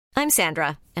I'm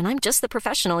Sandra, and I'm just the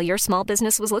professional your small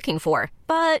business was looking for.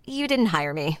 But you didn't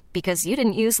hire me because you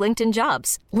didn't use LinkedIn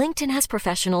Jobs. LinkedIn has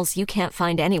professionals you can't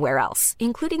find anywhere else,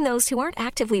 including those who aren't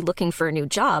actively looking for a new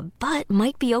job, but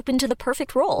might be open to the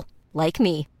perfect role, like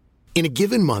me. In a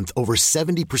given month, over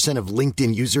 70% of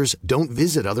LinkedIn users don't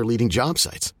visit other leading job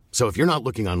sites. So if you're not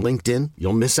looking on LinkedIn,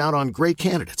 you'll miss out on great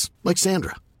candidates like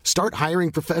Sandra. Start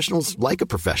hiring professionals like a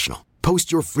professional.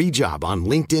 Post your free job on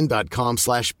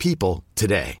linkedin.com/people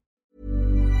today.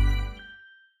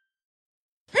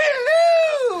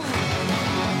 Hello!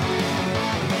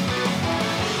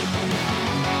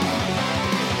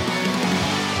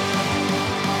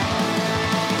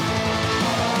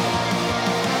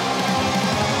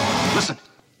 Listen,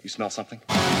 you smell something? Put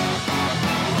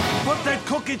that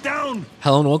cookie down!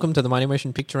 Hello and welcome to the Mighty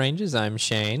Motion Picture Rangers. I'm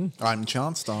Shane. I'm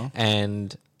Chanstar.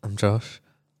 And I'm Josh.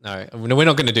 No, we're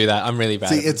not going to do that. I'm really bad.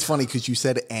 See, it's funny because you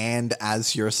said "and"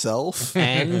 as yourself.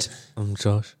 And I'm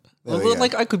Josh. There we Well, go.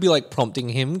 like I could be like prompting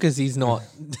him because he's not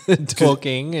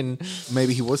talking, and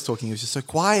Maybe he was talking. He was just so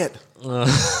quiet.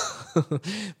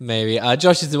 maybe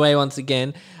Josh is away once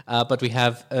again. But we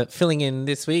have filling in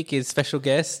this week is special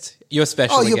guest. You're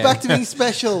special. Oh, you're again. back to being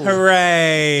special.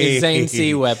 Hooray! It's Zane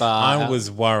C. Weber. I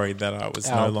was worried that I was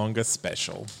Our- no longer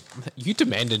special. You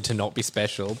demanded to not be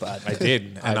special, but I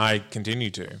did, and I continue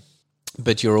to.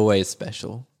 But you're always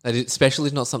special. Special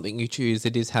is not something you choose.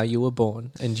 It is how you were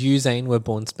born. And you, Zane, were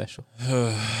born special.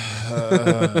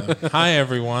 Hi,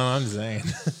 everyone. I'm Zane.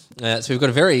 So we've got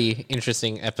a very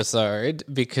interesting episode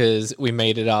because we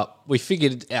made it up. We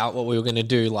figured out what we were going to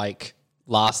do like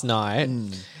last night.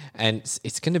 And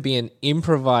it's going to be an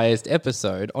improvised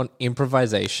episode on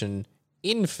improvisation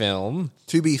in film.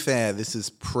 To be fair, this is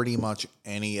pretty much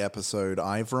any episode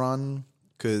I've run.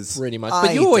 Pretty much.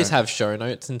 But you always have show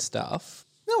notes and stuff.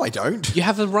 No, I don't. You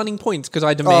have the running points because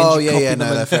I demand you copy them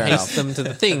and fair paste enough. them to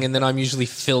the thing, and then I'm usually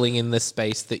filling in the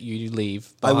space that you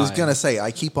leave I was behind. going to say, I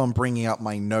keep on bringing up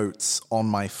my notes on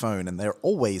my phone and they're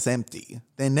always empty.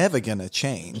 They're never going to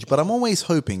change, but I'm always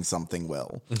hoping something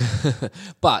will.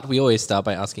 But we always start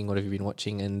by asking, what have you been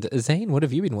watching? And Zane, what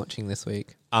have you been watching this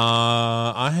week?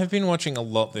 I have been watching a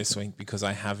lot this week because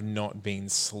I have not been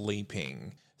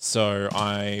sleeping. So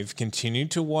I've continued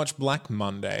to watch Black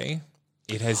Monday.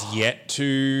 It has yet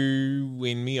to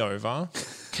win me over.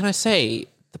 Can I say,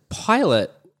 the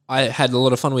pilot I had a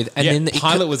lot of fun with. And then the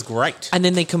pilot was great. And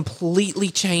then they completely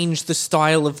changed the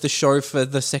style of the show for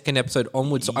the second episode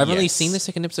onwards. So I've only Yes. seen the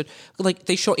second episode. Like,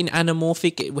 they shot in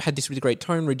anamorphic. It had this really great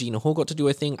tone. Regina Hall got to do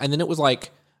her thing. And then it was like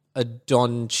a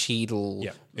Don Cheadle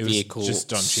it was vehicle just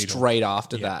Don Cheadle. straight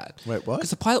after that. Wait, what?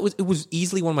 Because the pilot was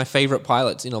easily one of my favorite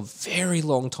pilots in a very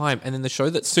long time. And then the show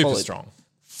that's Super followed- strong.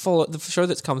 the show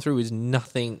that's come through is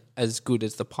nothing as good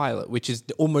as the pilot, which is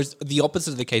almost the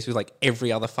opposite of the case with like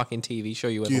every other fucking TV show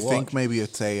you ever Do you watch. think maybe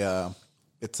it's a...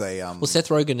 Well, Seth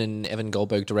Rogen and Evan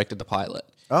Goldberg directed the pilot.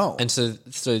 Oh. And so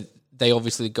they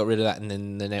obviously got rid of that, and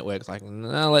then the network's like,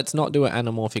 no, let's not do it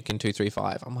anamorphic in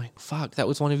 235. I'm like, fuck, that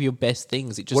was one of your best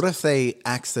things. It just What if they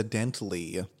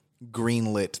accidentally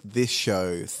greenlit this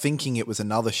show thinking it was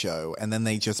another show and then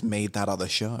they just made that other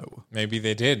show? Maybe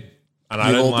they did. And I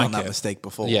We've don't all like done that it. mistake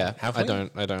before. yeah, Have I we?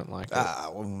 don't like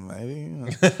it. Well,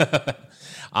 maybe.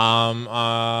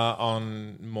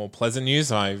 On more pleasant news,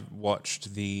 I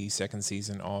watched the second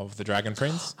season of The Dragon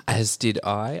Prince, As did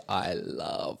I. I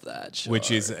love that show.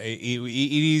 which is it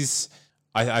is.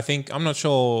 I think I'm not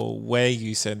sure where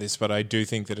you said this, but I do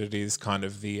think that it is kind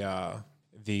of the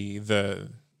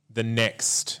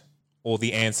next or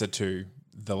the answer to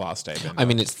The Last Airbender. I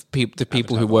mean, it's the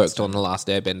people who worked on The Last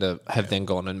Airbender have then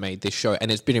gone and made this show,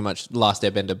 and it's pretty much Last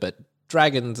Airbender, but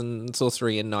dragons and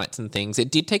sorcery and knights and things. It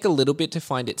did take a little bit to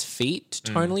find its feet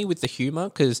tonally with the humor,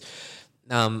 because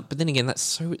but then again, that's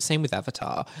so same with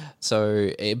Avatar.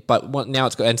 So, now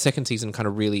it's got, and second season kind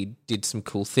of really did some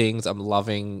cool things. I'm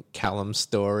loving Callum's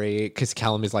story because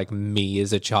Callum is like me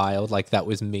as a child, like that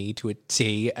was me to a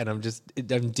T, and I'm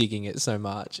digging it so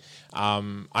much.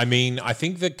 I mean, I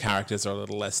think the characters are a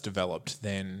little less developed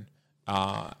than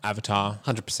Avatar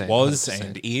 100%, was 100%.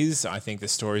 and is. I think the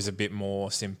story's a bit more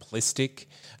simplistic.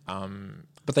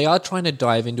 But they are trying to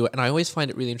dive into it, and I always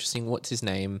find it really interesting. What's his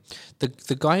name?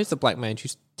 The guy who's the black mage,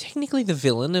 who's technically the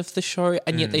villain of the show,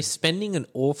 and yet they're spending an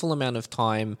awful amount of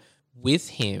time with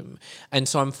him. And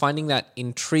so I'm finding that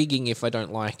intriguing if I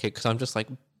don't like it, because I'm just like,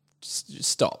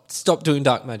 stop doing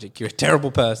dark magic. You're a terrible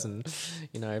person,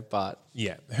 but...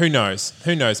 Yeah, who knows?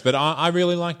 But I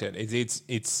really liked it.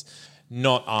 It's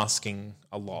not asking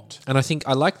a lot. And I think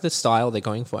I like the style they're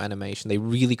going for animation. They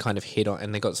really kind of hit on,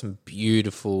 and they got some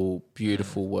beautiful,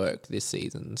 beautiful work this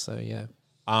season. So, yeah.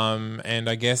 And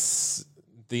I guess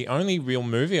The only real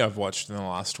movie I've watched in the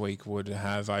last week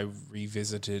I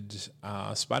revisited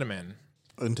Spider-Man.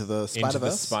 Into the Into the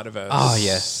Spider-Verse? Spider-Verse. Oh,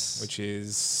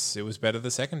 yes. It was better the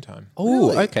second time. Oh,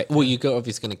 Really? okay. Well, you're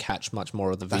obviously going to catch much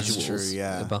more of the That's visuals true,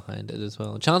 yeah. behind it as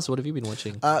well. Chance, what have you been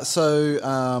watching? I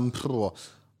am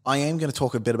going to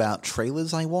talk a bit about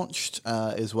trailers I watched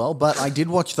as well, but I did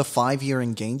watch the 5-Year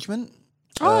Engagement.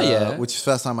 Yeah. Which is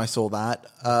the first time I saw that.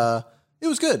 It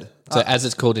was good. So, as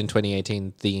it's called in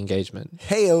 2018, The Engagement.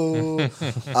 Heyo.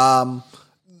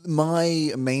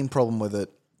 My main problem with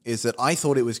it is that I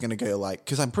thought it was going to go like,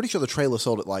 because I'm pretty sure the trailer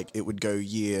sold it like it would go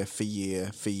year for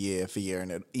year for year for year,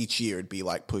 and each year it'd be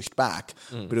like pushed back.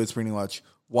 But it was pretty much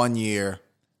 1 year,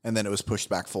 and then it was pushed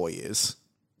back 4 years,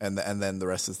 and then the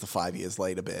rest is the 5 years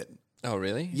later bit. Oh,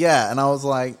 really? Yeah, and I was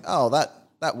like, oh,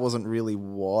 that wasn't really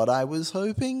what I was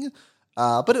hoping.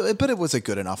 But it was a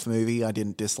good enough movie. I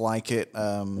didn't dislike it.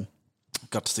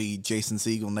 Got to see Jason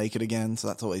Segel naked again, so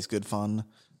that's always good fun.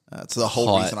 It's the whole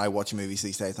Hot. reason I watch movies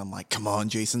these days. I'm like, come on,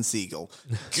 Jason Segel,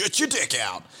 get your dick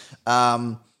out.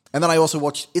 And then I also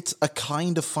watched It's a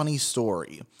Kind of Funny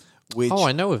Story, which Oh,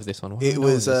 I know of this one. it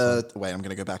was wait, I'm going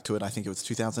to go back to it. I think it was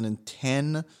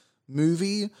 2010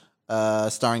 movie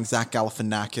starring Zach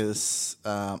Galifianakis.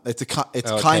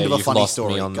 It's kind of a funny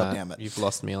story. God damn it! You've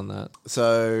lost me on that.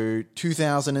 So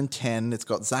 2010, it's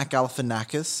got Zach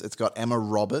Galifianakis, it's got Emma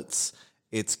Roberts,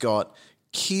 it's got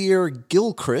Keir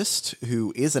Gilchrist,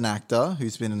 who is an actor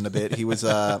who's been in a bit. He was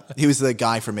the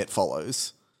guy from It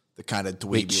Follows, the kind of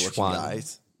Which dweeby looking one? guy.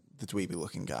 The dweeby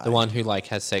looking guy. The one who like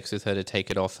has sex with her to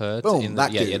take it off her. Boom,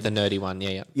 that yeah, dude. the nerdy one.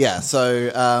 Yeah. Yeah,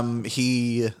 so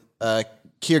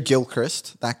Keir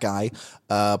Gilchrist, that guy,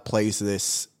 plays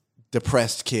this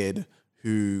depressed kid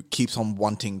who keeps on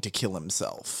wanting to kill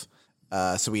himself.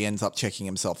 So he ends up checking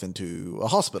himself into a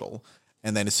hospital.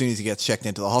 And then as soon as he gets checked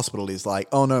into the hospital, he's like,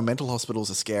 oh no, mental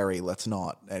hospitals are scary, let's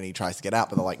not. And he tries to get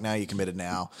out, but they're like, no, you're committed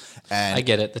now. And I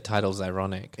get it. The title's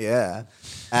ironic. yeah.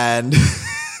 And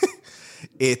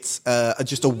it's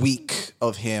just a week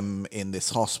of him in this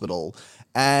hospital.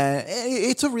 And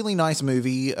it's a really nice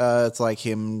movie. It's like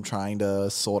him trying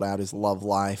to sort out his love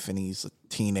life, and he's a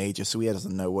teenager, so he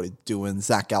doesn't know what he's doing.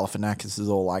 Zach Galifianakis is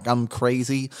all like, I'm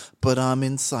crazy, but I'm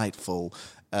insightful.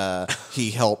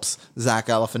 He helps Zach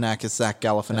Galifianakis. Zach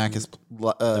Galifianakis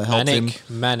helps him.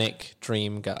 Manic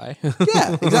dream guy.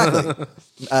 Yeah, exactly.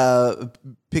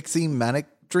 Pixie Manic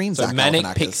Dream. So Zach manic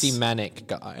Galifianakis. pixie manic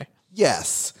guy.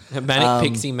 Yes. Manic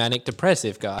pixie manic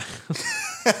depressive guy.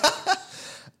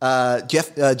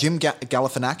 Jim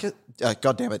Galifianakis.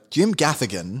 God damn it, Jim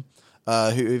Gaffigan.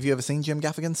 Who have you ever seen Jim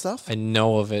Gaffigan stuff? I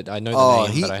know of it. I know the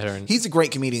name, but I don't. He's a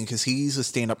great comedian because he's a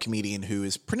stand-up comedian who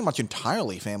is pretty much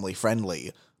entirely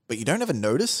family-friendly, but you don't ever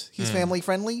notice he's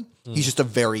family-friendly. He's just a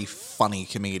very funny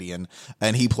comedian,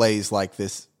 and he plays like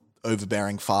this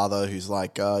overbearing father who's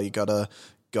like, you gotta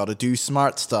do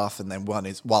smart stuff, and then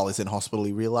while he's in hospital,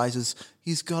 he realizes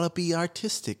he's gotta be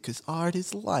artistic because art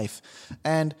is life,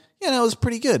 and it was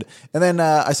pretty good. And then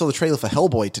I saw the trailer for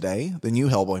Hellboy today, the new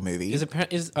Hellboy movie.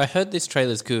 I heard this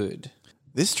trailer's good.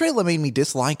 This trailer made me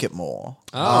dislike it more.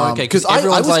 Oh, okay. Because I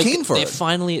everyone's was like, keen for it.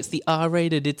 Finally, it's the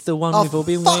R-rated. It's the one Oh, we've all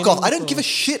been fuck waiting off. I don't for. give a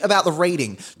shit about the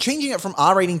rating. Changing it from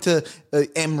R rating to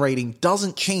M rating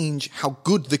doesn't change how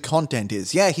good the content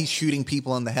is. Yeah, he's shooting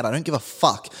people in the head. I don't give a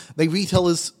fuck. They retell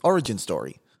his origin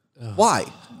story. Why?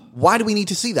 Why do we need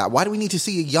to see that? Why do we need to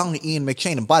see a young Ian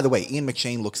McShane? And by the way, Ian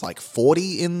McShane looks like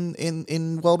 40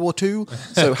 in World War II.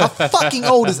 So how fucking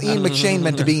old is Ian McShane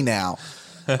meant to be now?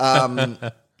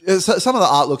 Some of the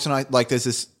art looks like there's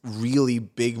this really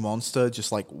big monster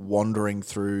just like wandering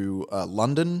through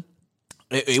London.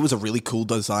 It was a really cool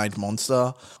designed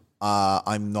monster.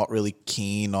 I'm not really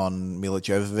keen on Mila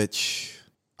Jovovich.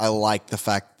 I like the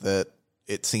fact that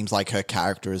it seems like her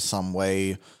character is some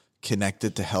way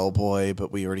connected to Hellboy,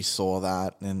 but we already saw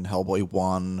that in Hellboy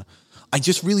 1. I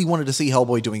just really wanted to see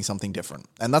Hellboy doing something different.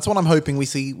 And that's what I'm hoping we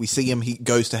see. We see him, he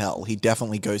goes to hell. He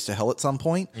definitely goes to hell at some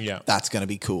point. Yeah. That's going to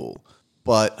be cool.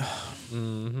 But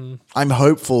I'm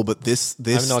hopeful, but this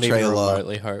I'm not trailer... even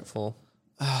remotely hopeful.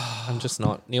 I'm just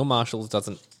not. Neil Marshall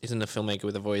isn't a filmmaker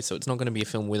with a voice, so it's not going to be a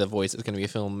film with a voice. It's going to be a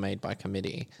film made by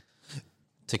committee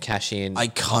to cash in. I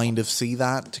kind of see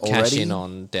that to already. cash in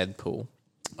on Deadpool.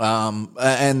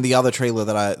 And the other trailer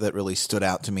that really stood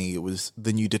out to me was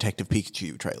the new Detective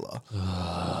Pikachu trailer.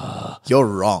 You're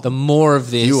wrong. The more of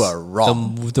this, You are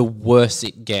wrong. The worse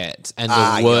it gets, and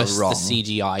the you're worse the wrong.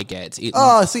 CGI gets. See,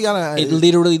 I don't know. It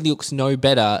literally looks no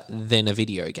better than a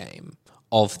video game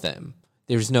of them.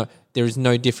 There is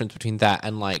no difference between that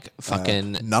and like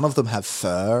fucking. None of them have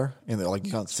fur, and like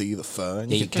you can't see the fur.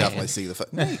 And Yeah, you you can definitely can. see the fur.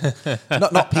 No,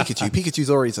 not Pikachu. Pikachu's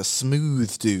always a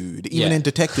smooth dude. Even Yeah. in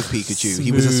Detective Pikachu,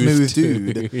 he was a smooth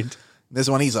dude. This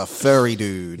one, he's a furry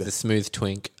dude. The smooth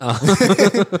twink. But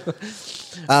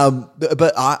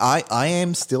I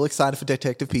am still excited for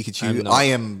Detective Pikachu. not. I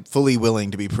am fully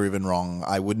willing to be proven wrong.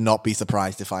 I would not be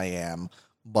surprised if I am.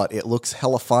 But it looks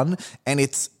hella fun, and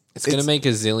it's It's gonna make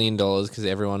 $1 zillion because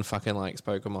everyone fucking likes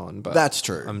Pokemon. But That's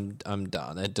true. I'm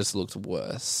done. It just looks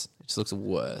worse. It just looks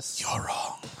worse. You're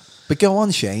wrong. But go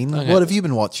on, Shane. What have you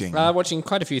been watching? Watching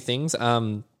quite a few things.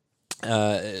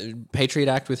 Patriot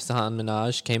Act with Sahan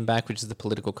Minaj came back, which is the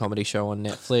political comedy show on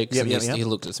Netflix. Yep, And yep, he yep.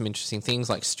 looked at some interesting things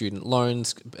like student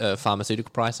loans,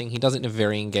 pharmaceutical pricing. He does it in a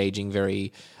very engaging,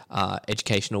 very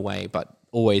educational way, but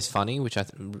always funny, which I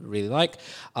really like.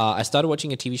 I started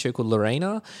watching a TV show called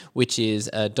Lorena, which is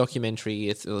a documentary.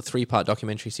 It's a 3-part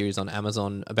documentary series on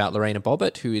Amazon about Lorena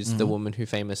Bobbitt, who is the woman who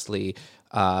famously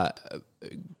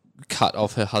cut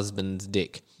off her husband's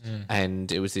dick.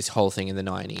 And it was this whole thing in the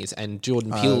 90s. And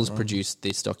Jordan Peele's produced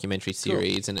this documentary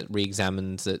series, and it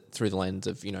re-examines it through the lens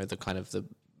of, you know, the kind of the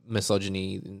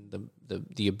misogyny and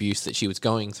the abuse that she was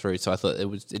going through. So I thought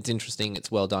it's interesting,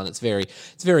 it's well done. It's very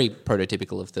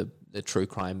prototypical of the true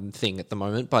crime thing at the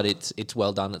moment, but it's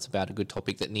well done. It's about a good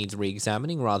topic that needs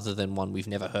re-examining rather than one we've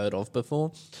never heard of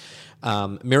before.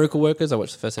 Miracle Workers, I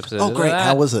watched the first episode. Oh, of great. that.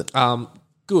 How was it?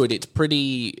 Good. It's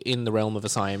pretty in the realm of a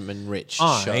Simon Rich show.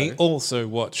 I also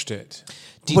watched it.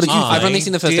 What did you I've only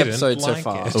seen the first didn't episode so like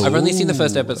far. it. I've only seen the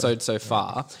first episode so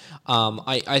far.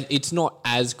 It's not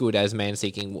as good as Man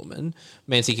Seeking Woman.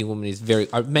 Man Seeking Woman is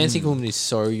Man Seeking Woman is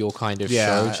so your kind of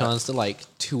Yeah. show, Chancellor, like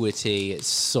to a T. It's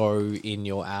so in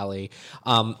your alley.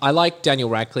 I like Daniel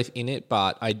Radcliffe in it,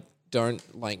 but I don't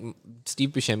like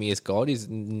Steve Buscemi as God is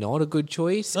not a good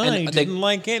choice. I they- didn't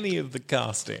like any of the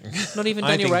casting. Not even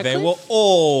I Daniel think they Radcliffe? were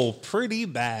all pretty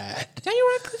bad. Daniel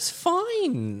Radcliffe's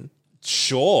fine,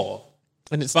 Sure.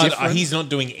 and it's But different. he's not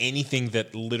doing anything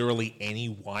that literally any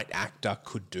white actor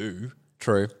could do.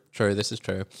 True. This is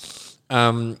true.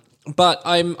 But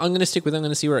I'm going to stick with it. I'm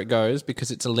going to see where it goes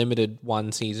because it's a limited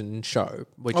 1-season show.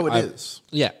 Which Oh, it is?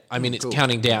 Yeah. I mean, it's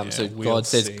counting down. Yeah, so we'll God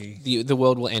says see. the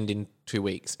world will end in 2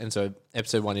 weeks. And so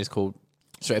episode 2 is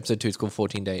called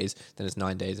 14 days. Then it's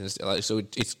 9 days. And so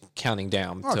it's counting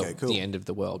down Okay, till cool. the end of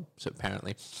the world. So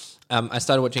apparently. I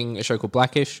started watching a show called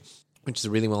Blackish, which is a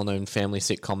really well-known family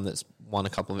sitcom that's won a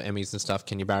couple of Emmys and stuff.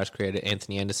 Kenya Barris created,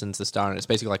 Anthony Anderson's the star, and it's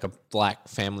basically like a black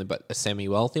family but a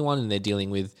semi-wealthy one, and they're dealing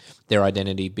with their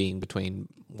identity being between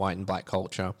white and black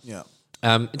culture. Yeah.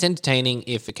 It's entertaining,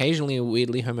 if occasionally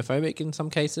weirdly homophobic in some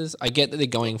cases. I get that they're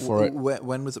going for it.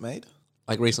 When was it made?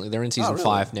 Like recently, they're in season really?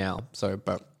 5 now, so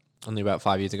but only about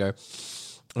 5 years ago.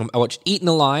 I watched Eaten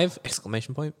Alive! !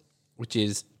 Which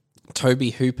is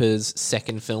Toby Hooper's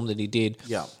second film that he did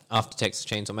after Texas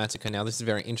Chainsaw Massacre. Now, this is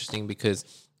very interesting because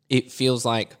it feels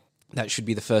like that should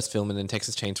be the first film and then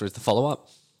Texas Chainsaw is the follow-up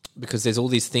because there's all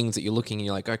these things that you're looking and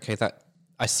you're like, okay, that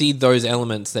I see those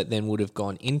elements that then would have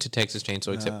gone into Texas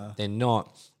Chainsaw, except they're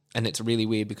not. And it's really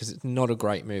weird because it's not a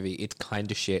great movie. It's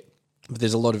kind of shit. But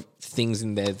there's a lot of things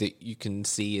in there that you can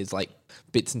see as like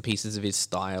bits and pieces of his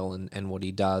style and what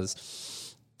he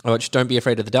does. I watched Don't Be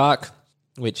Afraid of the Dark,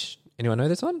 which, anyone know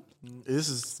this one? This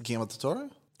is Guillermo del Toro?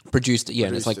 Produced it, yeah,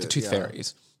 and it's like the Produced Tooth it, yeah.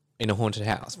 Fairies in a haunted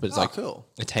house, but it's like cool.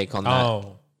 a take on that.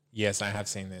 Oh, yes, I have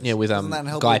seen this. Yeah, with that in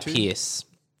Hellboy Guy 2? Pearce.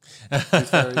 Tooth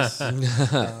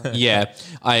Fairies. Yeah,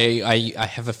 I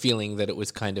have a feeling that it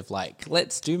was kind of like,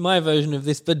 let's do my version of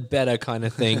this, but better kind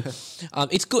of thing.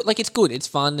 It's good, like it's good, it's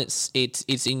fun,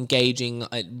 it's engaging.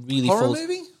 It really Horror falls.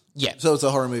 movie? Yeah, So it's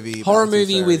a horror movie. horror about the Tooth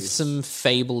movie with Fairies. some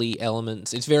fable-y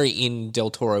elements. It's very in Del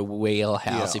Toro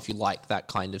wheelhouse. Yeah. If you like that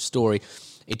kind of story,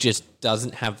 it just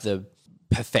doesn't have the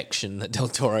perfection that Del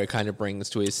Toro kind of brings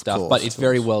to his stuff. But it's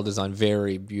very well designed,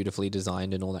 very beautifully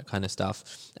designed, and all that kind of stuff,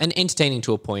 and entertaining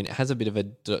to a point. It has a bit of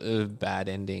a bad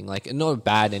ending, like not a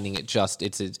bad ending. It's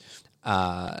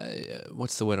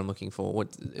what's the word I'm looking for? What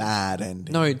Bad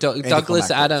ending. No, Douglas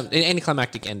Anticlimactic. Adams,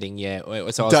 anticlimactic ending. Yeah, so I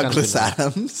was Douglas kind of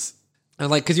Adams. and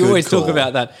like, because you Good always talk call.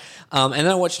 about that. And then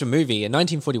I watched a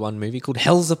 1941 movie called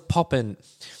Hell's a Poppin',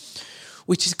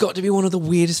 which has got to be one of the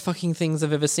weirdest fucking things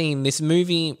I've ever seen. This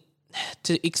movie,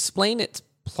 to explain its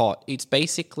plot, it's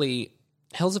basically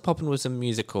Hell's a Poppin' was a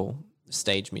musical,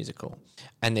 stage musical,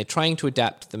 and they're trying to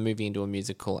adapt the movie into a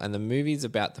musical, and the movie's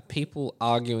about the people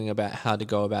arguing about how to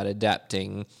go about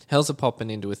adapting Hell's a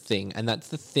Poppin' into a thing, and that's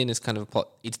the thinnest kind of plot.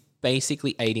 It's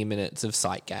basically 80 minutes of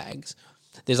sight gags.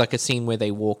 there's like a scene where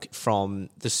they walk from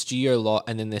the studio lot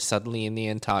and then they're suddenly in the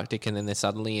Antarctic and then they're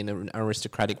suddenly in an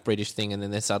aristocratic British thing and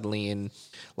then they're suddenly in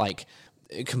like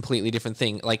a completely different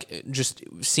thing. Like just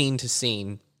scene to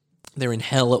scene. They're in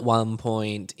hell at one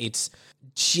point. It's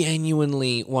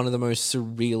genuinely one of the most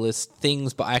surrealist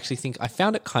things, but I actually think I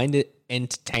found it kind of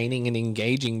entertaining and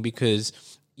engaging because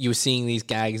you were seeing these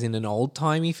gags in an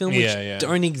old-timey film which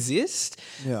don't exist.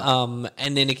 And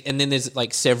then there's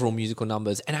like several musical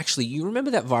numbers. And actually, you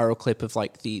remember that viral clip of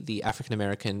like the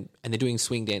African-American and they're doing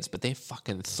swing dance, but they're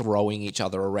fucking throwing each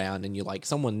other around and you're like,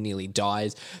 someone nearly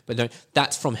dies. But no,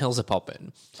 that's from Hell's a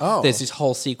Poppin'. Oh. There's this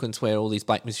whole sequence where all these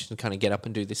black musicians kind of get up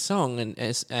and do this song.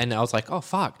 And I was like, oh,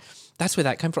 fuck. That's where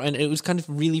that came from. And it was kind of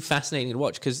really fascinating to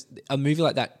watch because a movie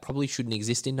like that probably shouldn't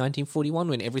exist in 1941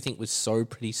 when everything was so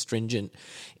pretty stringent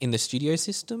in the studio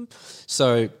system.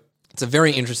 So it's a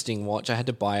very interesting watch. I had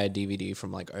to buy a DVD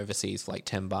from like overseas for like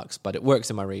 $10, but it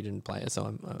works in my region player.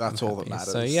 So that's I'm all happy. that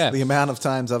matters. So yeah, the amount of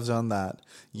times I've done that.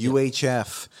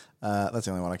 UHF. That's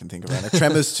the only one I can think of right now.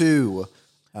 Tremors 2.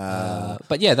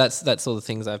 But yeah, that's all the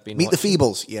things I've been Meet watching. the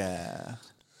Feebles. Yeah.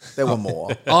 There were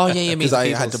more. Oh, yeah, because I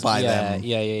had to buy them.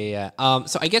 Yeah.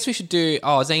 So I guess we should do.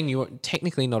 Oh, Zane, you're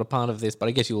technically not a part of this, but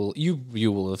I guess you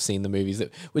will have seen the movies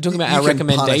that we're talking about. Our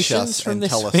recommendations from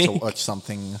this tell us week. to watch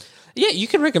something. Yeah, you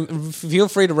can feel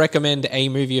free to recommend a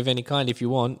movie of any kind if you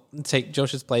want. Take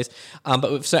Josh's place.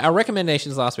 So our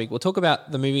recommendations last week, we'll talk about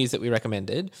the movies that we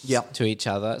recommended to each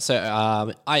other. So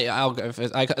I'll go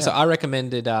first. So I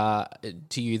recommended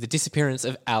to you The Disappearance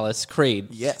of Alice Creed.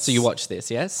 Yes. So you watched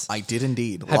this, yes? I did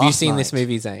indeed. Have you seen this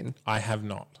movie, Zane? I have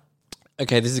not.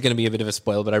 Okay, this is going to be a bit of a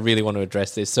spoil, but I really want to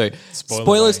address this. So, Spoiler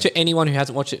spoilers away. to anyone who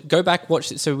hasn't watched it. Go back,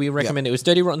 watch it. So, we recommend it was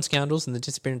Dirty Rotten Scoundrels and The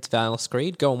Disappearance of Alice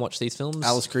Creed. Go and watch these films.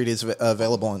 Alice Creed is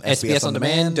available on SBS On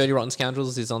Demand. Dirty Rotten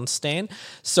Scoundrels is on Stan.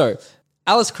 So,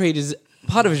 Alice Creed is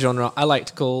part of a genre I like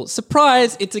to call,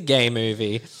 surprise, it's a gay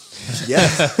movie.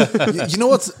 Yes. You know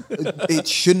what's... It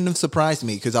shouldn't have surprised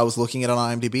me because I was looking at it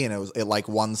on IMDb and it like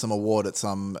won some award at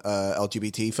some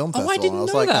LGBT film festival. I didn't and I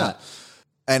was know like, that.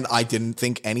 And I didn't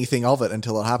think anything of it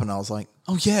until it happened. I was like,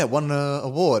 oh yeah, won an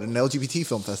award at an LGBT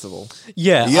film festival.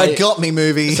 Yeah. You got me,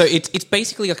 movie. So, it's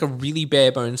basically like a really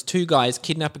bare bones. Two guys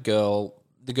kidnap a girl.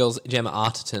 The girl's Gemma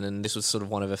Arterton, and this was sort of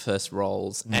one of her first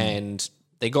roles. And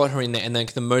they got her in there, and then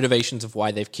the motivations of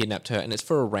why they've kidnapped her, and it's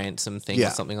for a ransom thing or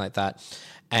something like that.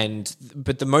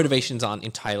 But the motivations aren't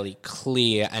entirely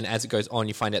clear, and as it goes on,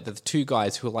 you find out that the two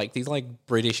guys who are like these like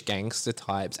British gangster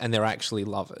types, and they're actually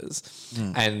lovers,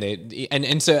 and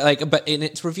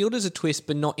it's revealed as a twist,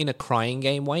 but not in a crying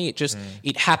game way. It just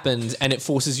it happens, and it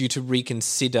forces you to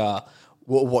reconsider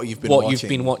what you've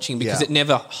been watching because it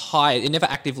never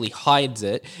actively hides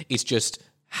it. It's just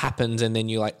happens, and then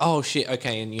you're like, oh shit,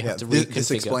 okay, and you have to reconfigure.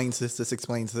 This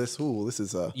explains this. Ooh, this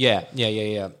is a... Yeah.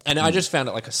 And I just found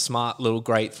it like a smart little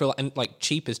great thriller and like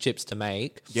cheap as chips to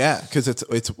make. Yeah, because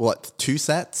it's what, 2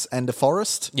 sets and a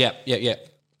forest? Yeah.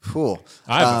 Cool.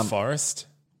 I have a forest.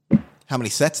 How many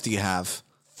sets do you have?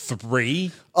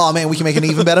 3. Oh man, we can make an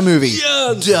even better movie.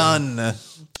 Done.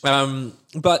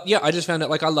 But yeah, I just found it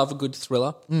like I love a good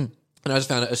thriller. And I just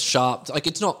found it as sharp. Like,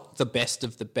 it's not the best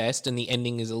of the best, and the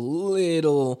ending is a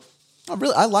little...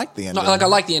 I like the ending. I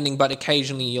like the ending, but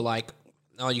occasionally you're like,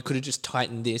 oh, you could have just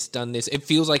tightened this, done this. It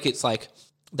feels like it's like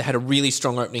they had a really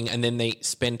strong opening, and then they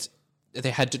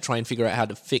had to try and figure out how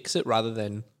to fix it rather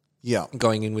than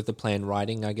going in with the planned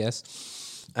writing, I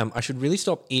guess. I should really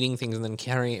stop eating things and then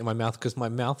carrying it in my mouth because my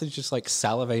mouth is just like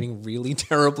salivating really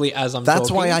terribly as I'm talking. That's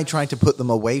why I tried to put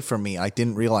them away from me. I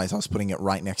didn't realize I was putting it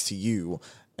right next to you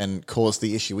and caused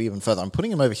the issue even further. I'm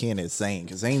putting him over here near Zane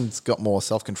because Zane's got more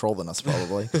self-control than us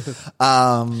probably.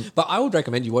 But I would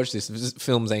recommend you watch this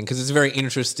film, Zane, because it's very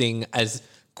interesting as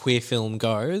queer film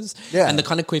goes. Yeah. And the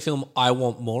kind of queer film I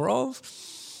want more of.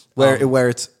 Where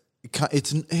it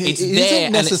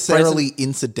isn't necessarily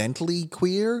incidentally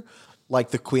queer.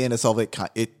 Like the queerness of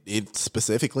it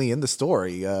specifically in the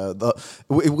story.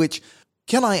 Which,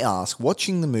 can I ask,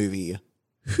 watching the movie,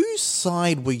 whose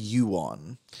side were you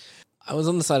on? I was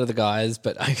on the side of the guys,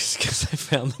 but I guess I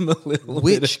found them a little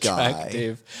bit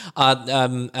attractive. Not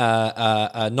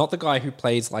the guy who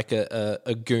plays like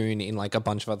a goon in like a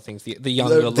bunch of other things. The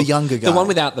younger guy, the one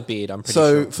without the beard. I'm pretty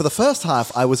sure. So for the first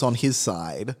half, I was on his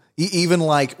side. Even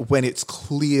like when it's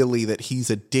clearly that he's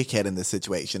a dickhead in this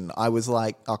situation, I was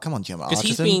like, "Oh, come on, Gemma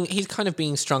Arterton." He's kind of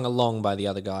being strung along by the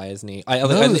other guy, isn't he?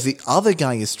 The other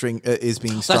guy is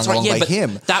being strung along by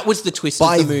him. That was the twist of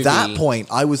the movie. By that point,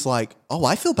 I was like, oh,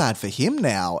 I feel bad for him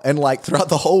now. And like throughout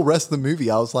the whole rest of the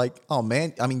movie, I was like, oh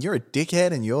man, I mean, you're a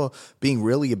dickhead and you're being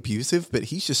really abusive, but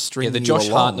he's just stringing the you Josh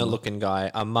along. Hartnett looking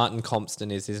guy, Martin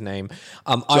Compston is his name.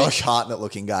 Josh Hartnett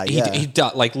looking guy. Yeah, He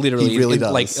does, like literally, He really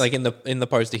does. like in the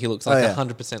poster, he looks like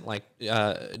 100% like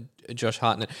Josh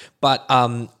Hartnett. But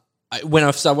when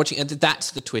I started watching, and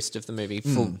that's the twist of the movie.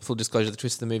 Full disclosure, the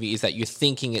twist of the movie is that you're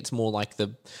thinking it's more like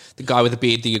the guy with the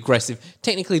beard, the aggressive,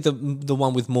 technically the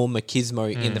one with more machismo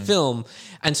in the film.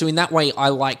 And so in that way, I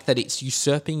like that it's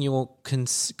usurping your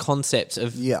concepts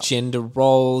of gender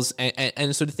roles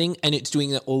and sort of thing, and it's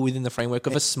doing it all within the framework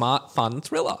of a smart, fun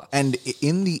thriller. And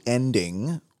in the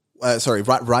ending,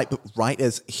 right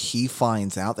as he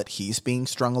finds out that he's being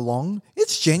strung along,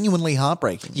 it's genuinely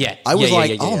heartbreaking. Yeah. I was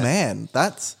Yeah, oh yeah. man,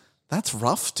 that's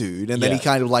rough, dude. And then he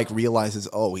kind of like realizes,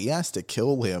 oh, he has to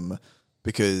kill him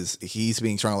because he's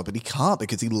being strung along, but he can't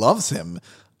because he loves him.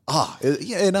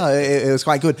 It was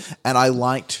quite good. And I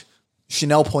liked,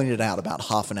 Chanel pointed it out about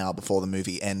half an hour before the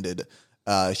movie ended.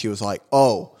 She was like,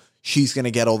 oh, she's going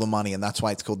to get all the money, and that's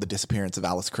why it's called The Disappearance of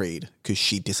Alice Creed, because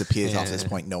she disappears after this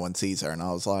point. No one sees her. And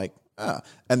I was like,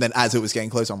 and then as it was getting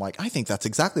closer, I'm like, I think that's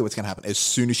exactly what's going to happen. As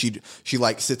soon as she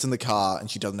like sits in the car and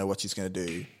she doesn't know what she's going to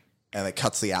do, and it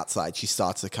cuts the outside, she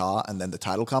starts the car, and then the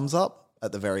title comes up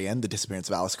at the very end, The Disappearance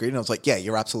of Alice Creed. And I was like, yeah,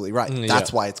 you're absolutely right.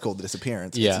 That's why it's called The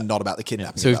Disappearance. Yeah. It's not about the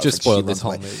kidnapping. So we've It's just about, spoiled she this runs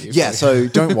whole away. movie. Yeah, so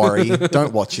don't worry.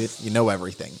 Don't watch it. You know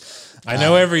everything. I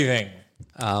know everything.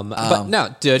 But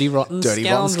no, Dirty Rotten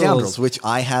Scoundrels. Which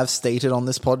I have stated on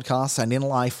this podcast and in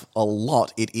life a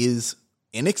lot. It is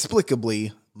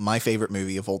inexplicably my favorite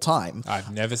movie of all time.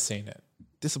 I've never seen it.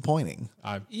 Disappointing.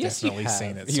 I've Yes, you definitely have.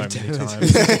 seen it so You've many definitely-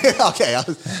 times. Okay, I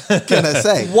was gonna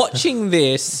say. Watching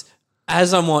this,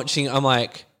 as I'm watching, I'm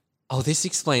like, oh, this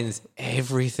explains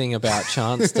everything about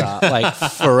Chanstar, like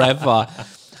forever.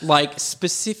 Like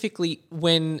specifically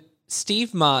when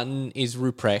Steve Martin is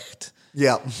Ruprecht,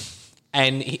 Yeah.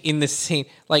 and in the scene,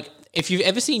 like if you've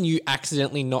ever seen you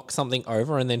accidentally knock something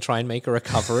over and then try and make a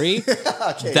recovery,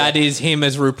 that is him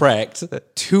as Ruprecht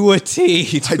to a T.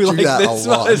 To I do like that this a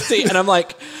lot. one scene. And I'm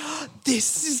like,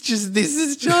 this is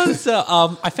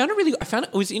Chanstar. I found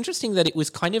it was interesting that it was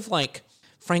kind of like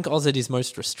Frank Oz at his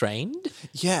most restrained.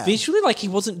 Yeah. Visually, like he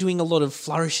wasn't doing a lot of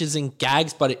flourishes and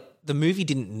gags, but the movie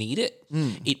didn't need it.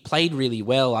 It played really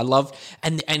well. I love,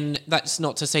 and that's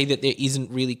not to say that there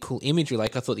isn't really cool imagery.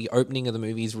 Like I thought the opening of the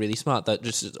movie is really smart. That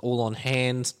just is all on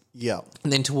hands. Yeah.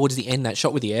 And then towards the end, that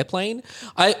shot with the airplane.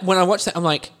 When I watched that, I'm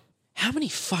like, how many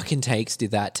fucking takes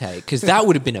did that take? Because that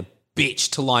would have been a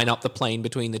bitch to line up the plane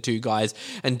between the two guys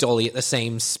and dolly at the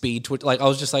same speed. Like I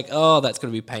was just like, oh, that's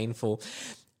going to be painful.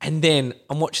 And then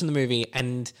I'm watching the movie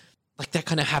and like that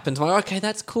kind of happens. I'm like, okay,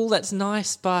 that's cool, that's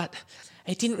nice, but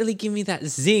it didn't really give me that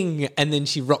zing. And then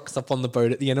she rocks up on the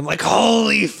boat at the end. I'm like,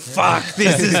 holy fuck,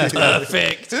 this is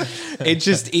perfect.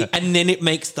 And then it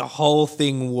makes the whole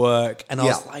thing work. And I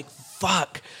was like,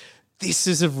 fuck, this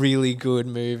is a really good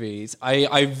movie.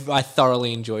 I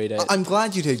thoroughly enjoyed it. I'm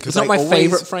glad you did, because It's not my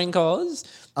favorite Frank Oz.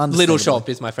 Little Shop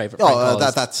is my favorite Frank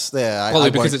Oz. That's there. Probably I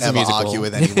because won't it's a ever musical. argue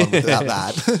with anyone without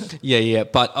that. Yeah.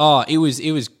 But it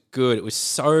was good. It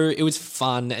was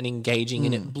fun and engaging,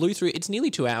 and it blew through. It's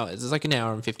nearly 2 hours. It's like an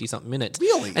hour and 50 something minutes.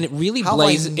 Really? And it really How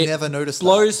blows. I never noticed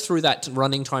blows through that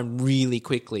running time really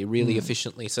quickly, really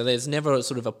efficiently. So there's never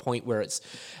sort of a point where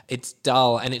it's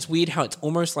dull, and it's weird how it's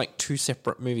almost like two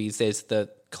separate movies. There's the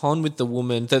con with the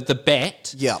woman, the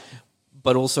bet, Yeah.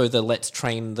 but also the let's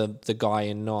train the guy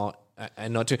and not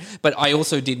to. But I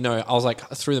also did know, I was like,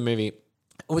 through the movie,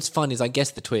 what's fun is I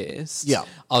guess the twist. Yeah.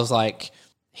 I was like,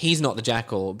 he's not the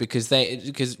jackal because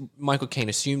Michael Caine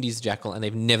assumed he's the jackal and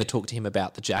they've never talked to him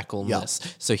about the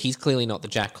jackalness. So he's clearly not the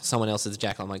jackal. Someone else is the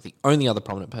jackal. I'm like, the only other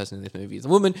prominent person in this movie is a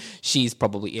woman. She's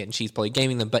probably it, and she's probably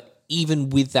gaming them. But even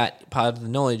with that part of the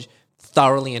knowledge,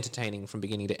 thoroughly entertaining from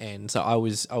beginning to end. So I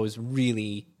was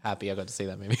really happy I got to see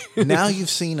that movie. Now you've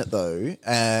seen it though,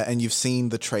 and you've seen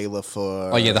the trailer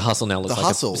for. Oh yeah, The Hustle now looks The like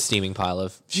Hustle. a steaming pile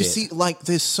of You shit. see, like,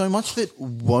 there's so much that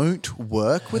won't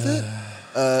work with it.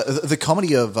 The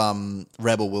comedy of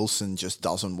Rebel Wilson just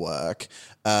doesn't work.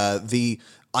 I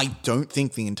don't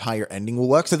think the entire ending will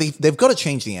work. So they've got to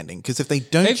change the ending, because if they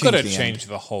don't, They've got to the change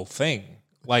the whole thing.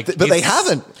 Like, but they it's-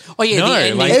 haven't. Oh yeah, No, the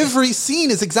ending. like- Every scene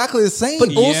is exactly the same.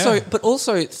 But Yeah.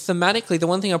 also thematically, the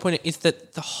one thing I point out is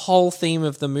that the whole theme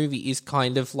of the movie is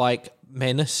kind of like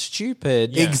men are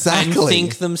stupid, Exactly. and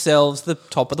think themselves the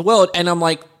top of the world. And I'm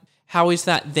like, how is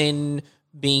that then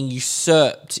being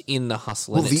usurped in The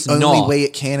Hustle? Well, And the it's only not. way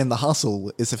it can in The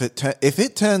Hustle is if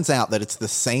it turns out that it's the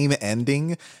same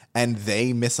ending and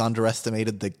they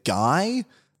misunderestimated the guy,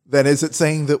 then is it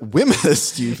saying that women are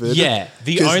stupid? Yeah.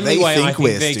 The 'Cause only they way I we're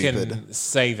think they stupid. can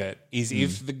save it is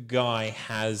if the guy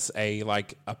has a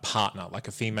partner, like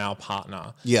a female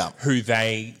partner, Yeah. who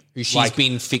they Who she's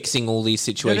been fixing all these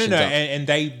situations no, up. and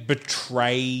they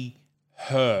betray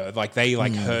her, like they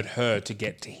hurt her to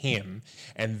get to him,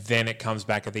 and then it comes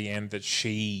back at the end that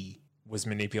she was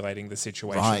manipulating the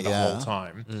situation Right, the yeah. whole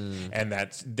time, and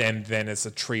that's then it's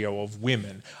a trio of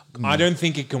women. I don't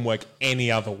think it can work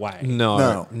any other way.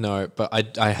 No, but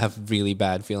I have really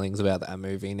bad feelings about that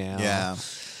movie now. Yeah.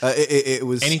 It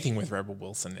was Anything with Rebel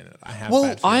Wilson in it, I have. Well,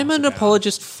 bad feelings I'm an about.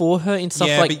 apologist for her in stuff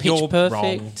Yeah, like but Pitch you're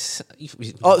Perfect.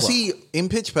 Oh, see, in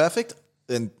Pitch Perfect,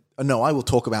 and no, I will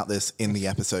talk about this in the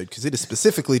episode because it is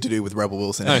specifically to do with Rebel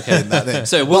Wilson. Okay. In that thing.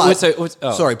 So,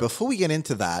 But- sorry, before we get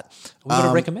into that, What would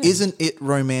I recommend? Isn't it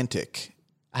romantic?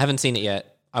 I haven't seen it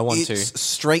yet. I want to. It's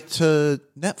straight to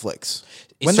Netflix.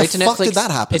 It's When the straight to fuck Netflix. did that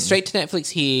happen? It's straight to Netflix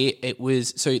here. It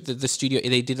was so the studio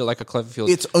they did it like a Cloverfield.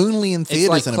 It's only in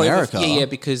theaters in America. Yeah,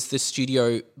 because the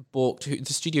studio balked.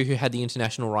 The studio who had the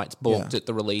international rights balked at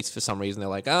the release for some reason. They're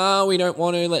like, we don't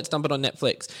want to. Let's dump it on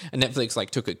Netflix. And Netflix like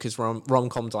took it because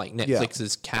rom-com's like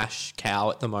Netflix's cash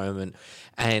cow at the moment.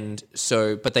 And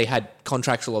so, but they had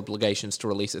contractual obligations to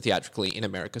release it theatrically in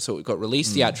America. So it got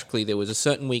released theatrically. There was a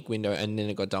certain week window, and then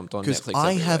it got dumped on Because Netflix. I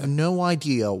everywhere. have no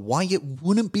idea why it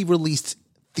wouldn't be released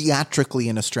theatrically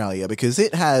in Australia because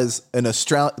it has an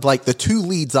like the two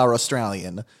leads are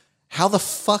Australian. How the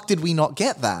fuck did we not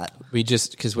get that? We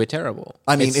just because we're terrible.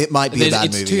 I mean, it might be a bad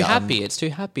it's movie. Too happy. It's too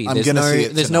happy. I'm There's gonna no, see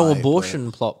it There's no tonight,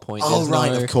 abortion plot point. Oh, There's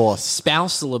right, no of course.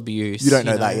 spousal abuse. You don't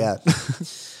know that yet.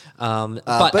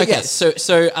 But okay, yes.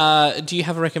 so do you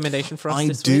have a recommendation for us? I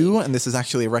this do, week? and this is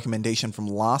actually a recommendation from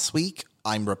last week.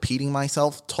 I'm repeating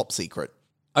myself. Top Secret.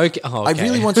 Okay. I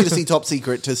really want you to see Top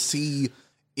Secret to see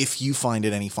if you find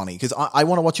it any funny because I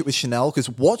want to watch it with Chanel because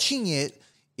watching it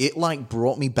like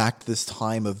brought me back to this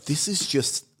time of this is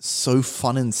just so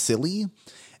fun and silly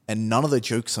and none of the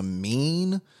jokes are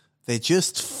mean. They're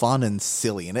just fun and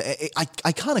silly. And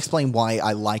I can't explain why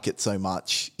I like it so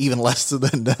much, even less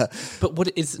than... But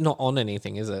what it's not on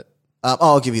anything, is it?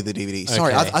 I'll give you the DVD.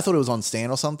 Sorry, Okay. I thought it was on Stan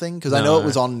or something because I know it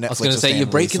was on Netflix. I was going to or say Stan you're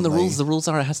breaking the recently. rules. The rules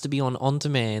are it has to be on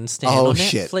demand, Stan, Oh, on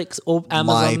shit. Netflix or My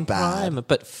Amazon bad. Prime.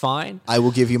 But fine. I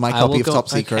will give you my I copy will of go- Top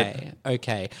Secret.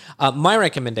 Okay. My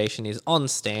recommendation is on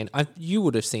Stan. You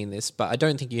would have seen this, but I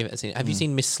don't think you have seen it. Have you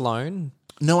seen Miss Sloane?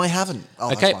 No, I haven't. Oh,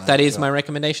 that's Okay, fine. that is Yeah. my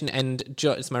recommendation, and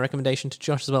it's my recommendation to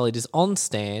Josh as well. It is on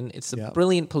Stan. It's a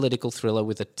brilliant political thriller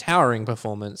with a towering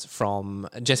performance from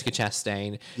Jessica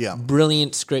Chastain. Yeah.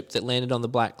 Brilliant script that landed on the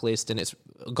blacklist, and it's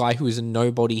a guy who was a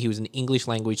nobody. He was an English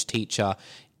language teacher,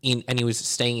 and he was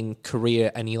staying in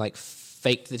Korea, and he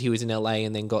faked that he was in LA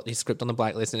and then got his script on the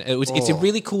blacklist. And it's a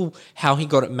really cool how he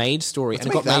got it made story, and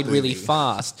it got make that made really movie.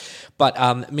 fast.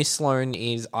 But Miss Sloane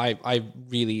is I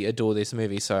really adore this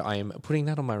movie, so I am putting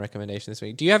that on my recommendation this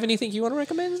week. Do you have anything you want to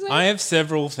recommend, Zach? I have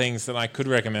several things that I could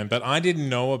recommend, but I didn't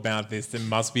know about this. It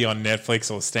must be on Netflix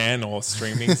or Stan or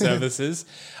streaming services.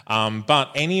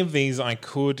 But any of these I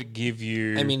could give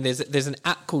you. I mean, there's an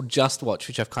app called Just Watch,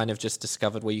 which I've kind of just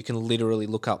discovered, where you can literally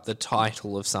look up the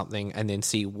title of something and then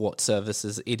see what services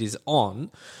it is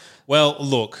on. Well,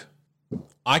 look,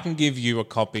 I can give you a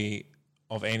copy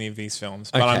of any of these films,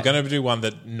 but I'm Okay. going to do one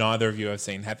that neither of you have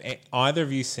seen. Have either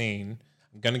of you seen?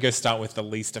 I'm going to go start with the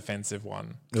least offensive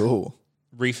one. Ooh.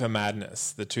 Reefer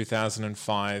Madness, the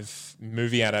 2005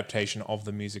 movie adaptation of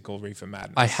the musical Reefer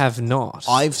Madness. I have not.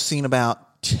 I've seen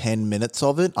about 10 minutes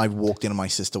of it. I walked into my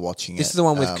sister watching it. This is the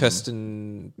one with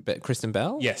Kristen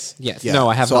Bell? Yes. Yes. Yeah. No,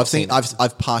 I have so not I've seen. seen it.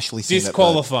 I've partially seen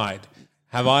Disqualified.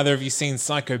 Have either of you seen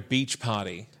Psycho Beach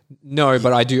Party? No,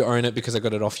 but I do own it because I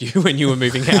got it off you when you were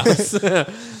moving house. it.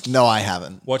 No, I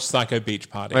haven't. Watch Psycho Beach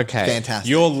Party. Okay. Fantastic.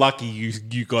 You're lucky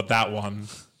you got that one.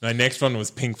 My next one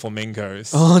was Pink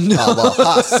Flamingos. Oh, no. Oh,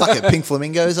 well, suck it. Pink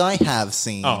Flamingos, I have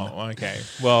seen. Oh, okay.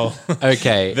 Well,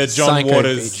 Okay. the John Psycho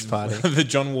Waters Beach Party. the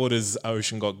John Waters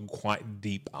ocean got quite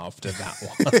deep after that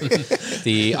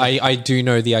one. I do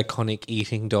know the iconic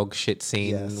eating dog shit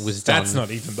scene was done. That's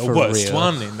not even the for worst real.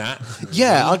 one in that.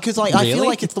 Yeah, because I feel Really?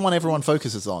 like it's the one everyone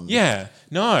focuses on. Yeah,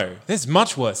 no, there's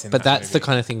much worse in But that that's the movie.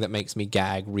 kind of thing that makes me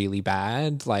gag really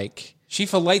bad. Like, She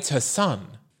fillets her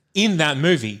son in that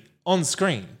movie on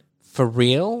screen. for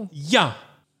real? Yeah.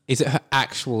 Is it her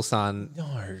actual son?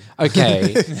 No.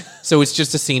 Okay. So it's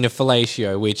just a scene of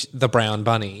fellatio, which the brown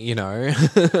bunny, you know.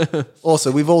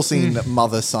 Also, we've all seen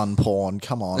mother-son porn.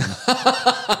 Come on.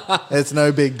 It's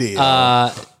no big deal.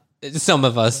 Some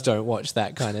of us don't watch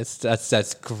that kind of stuff.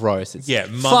 That's gross. It's Yeah,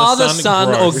 mother, father, son, son,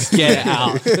 or gross. get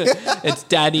out. It's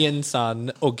daddy and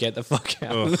son, or get the fuck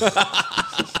out.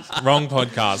 Wrong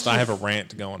podcast. I have a rant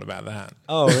to go on about that.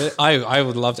 Oh, really? I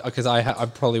would love to, because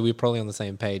we're probably on the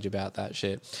same page about that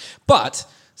shit. But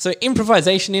so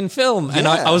improvisation in film, and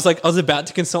Yeah. I was about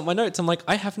to consult my notes. I'm like,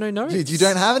 I have no notes. Dude, you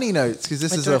don't have any notes because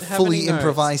this I is a don't have fully any notes.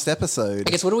 improvised episode.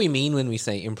 I guess, what do we mean when we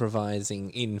say improvising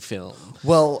in film?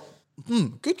 Well,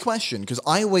 good question, because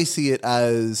I always see it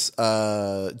as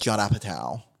Judd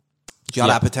Apatow. Judd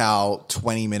Yeah. Apatow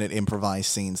 20-minute improvised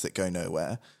scenes that go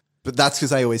nowhere. But that's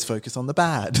because I always focus on the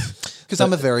bad, because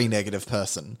I'm a very negative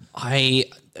person.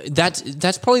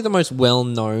 That's probably the most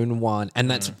well-known one, and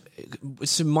that's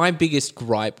so my biggest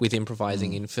gripe with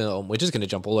improvising in film. We're just going to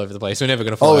jump all over the place. We're never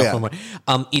going to follow up on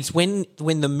one. It's when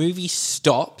the movie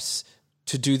stops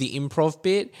to do the improv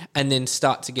bit and then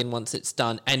starts again once it's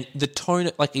done, and the tone,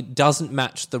 like, it doesn't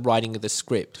match the writing of the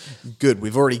script. Good,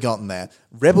 we've already gotten there.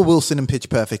 Rebel Wilson in Pitch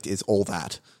Perfect is all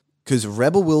that. Because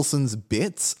Rebel Wilson's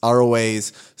bits are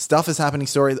always, stuff is happening,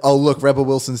 story. Oh, look, Rebel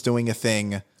Wilson's doing a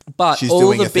thing. But she's all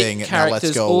doing the a big thing. Now characters,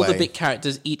 let's go all away. the big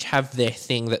characters each have their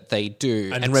thing that they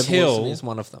do, and Rebel Until Wilson is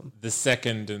one of them. The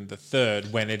second and the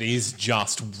third, when it is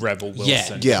just Rebel Yeah,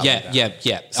 Wilson. Yeah.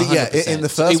 So, 100%. in the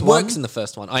first it one- works in the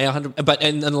first one. I 100, but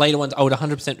in later ones, I would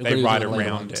 100% agree. They with write you on later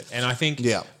around ones. it. And I think,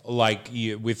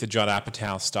 with the Judd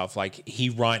Apatow stuff, like, he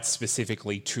writes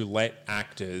specifically to let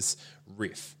actors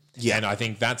riff. Yeah. And I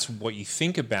think that's what you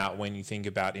think about when you think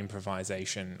about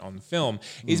improvisation on film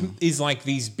is like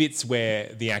these bits where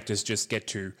the actors just get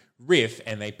to riff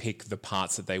and they pick the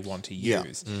parts that they want to Yeah.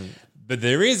 use. But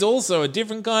there is also a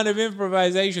different kind of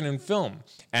improvisation in film.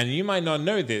 And you might not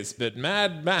know this, but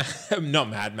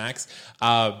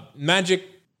Magic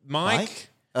Mike?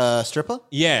 Stripper?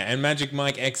 Yeah, and Magic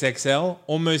Mike XXL,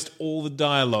 almost all the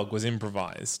dialogue was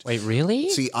improvised. Wait, really?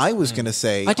 See, I was going to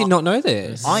say... I did not know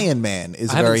this. Iron Man is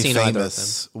I a haven't very seen either of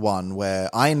famous one where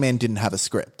Iron Man didn't have a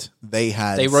script. They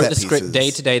wrote set the script pieces.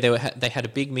 day to day. They had a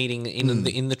big meeting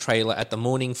in the trailer at the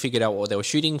morning, figured out what they were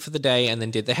shooting for the day, and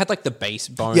then they had like the base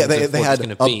bones. Yeah, of they what it had was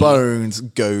gonna a be. bones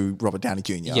go Robert Downey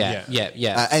Jr.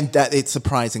 Yeah. And that it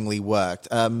surprisingly worked.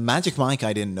 Magic Mike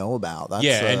I didn't know about.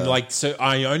 That's, so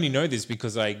I only know this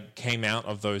because I came out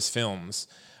of those films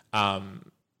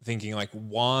thinking like,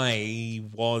 why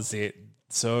was it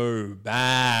so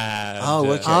bad? Oh,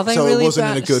 okay. Are they so really it wasn't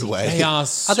bad? in a good way. They are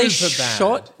Are they super bad.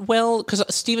 shot well? Because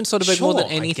Steven Soderbergh, more than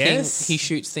Sure, I anything, guess. he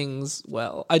shoots things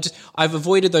well. I've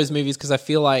avoided those movies because I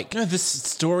feel like No, the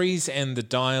stories and the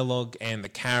dialogue and the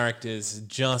characters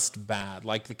just bad.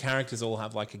 Like, the characters all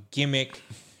have like a gimmick,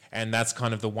 and that's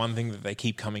kind of the one thing that they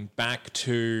keep coming back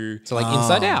to. so like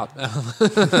Inside Out.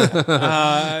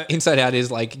 Inside Out is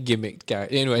like gimmicked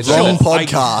character. Anyway, Wrong Sure,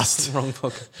 podcast. wrong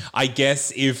podcast. I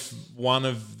guess if one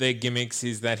of their gimmicks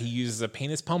is that he uses a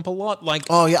penis pump a lot, like,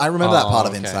 Oh, yeah, I remember that part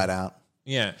of okay. Inside Out.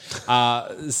 yeah.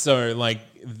 So like,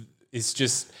 it's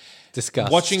just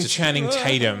Disgust. watching Just- Channing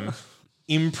Tatum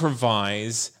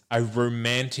improvise a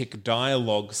romantic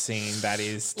dialogue scene that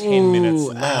is 10 minutes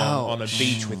long on a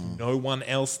beach with no one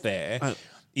else there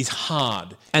is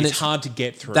hard. And it's hard to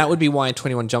get through. That would be why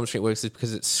 21 Jump Street works, is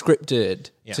because it's scripted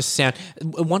to sound.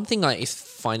 One thing I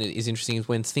find is interesting is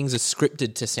when things are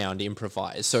scripted to sound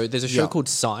improvised. So there's a show called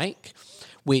Psych,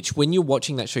 which when you're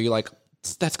watching that show, you're like,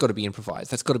 that's got to be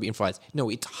improvised. That's got to be improvised. No,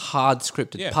 it's hard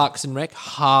scripted. Yeah. Parks and Rec,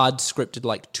 hard scripted,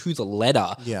 like to the letter.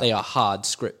 Yeah. They are hard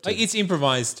scripted. like, it's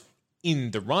improvised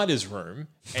in the writer's room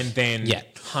and then Yeah.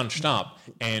 punched up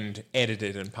and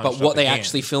edited and punched but up what they again.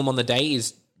 actually film on the day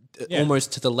is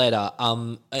almost to the letter.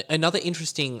 Another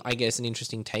interesting, I guess, an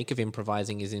interesting take of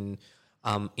improvising is in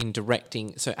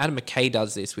directing. So Adam McKay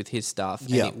does this with his stuff, and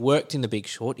Yeah. it worked in The Big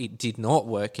Short. It did not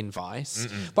work in Vice.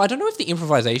 But I don't know if the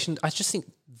improvisation. I just think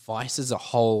Vice as a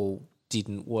whole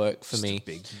didn't work for me.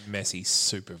 big, messy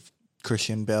soup of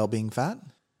Christian Bale being fat?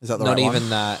 Is that the Not right even one?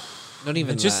 that. Not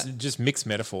even that. just mixed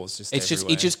metaphors. It's just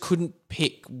it just couldn't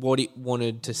pick what it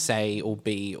wanted to say or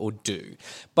be or do.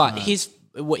 But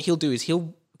what he'll do is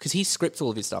because he scripts all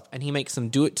of his stuff and he makes them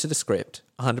do it to the script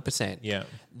 100%. Yeah.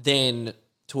 Then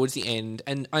towards the end,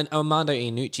 and Armando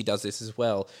Iannucci does this as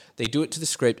well. They do it to the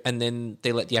script and then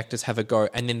they let the actors have a go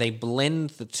and then they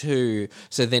blend the two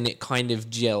so then it kind of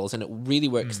gels and it really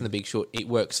works in The Big Short. It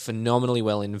works phenomenally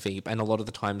well in Veep, and a lot of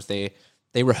the times they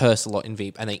rehearse a lot in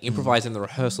Veep and they improvise in the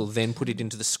rehearsal, then put it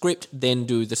into the script, then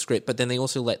do the script. But then they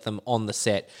also let them on the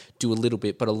set do a little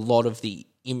bit, but a lot of the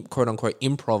quote unquote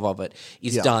improv of it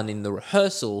is done in the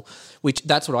rehearsal, which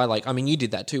that's what I like. I mean, you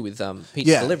did that too with Pete's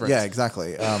Deliverance. Yeah,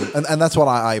 exactly. And that's what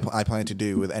I plan to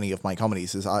do with any of my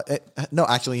comedies. No,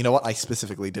 actually, you know what? I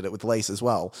specifically did it with Lace as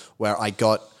well, where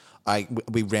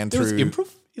we ran There was through improv?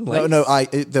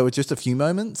 There were just a few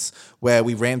moments where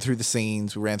we ran through the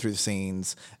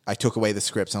scenes. I took away the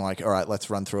scripts and all right, let's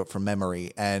run through it from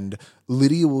memory. And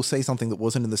Lydia will say something that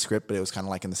wasn't in the script, but it was kind of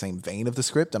like in the same vein of the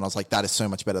script. And I was like, that is so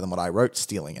much better than what I wrote,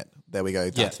 stealing it. There we go.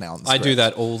 That's now in the script. I do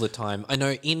that all the time. I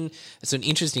know it's an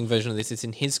interesting version of this. It's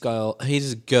in His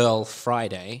Girl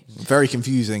Friday. Very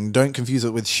confusing. Don't confuse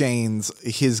it with Shane's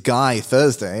His Guy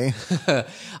Thursday.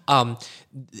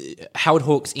 Howard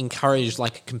Hawks encouraged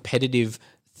like a competitive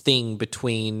thing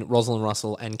between Rosalind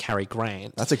Russell and Cary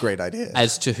Grant. That's a great idea.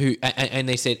 As to who, and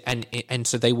they said, and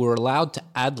so they were allowed to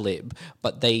ad-lib,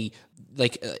 but they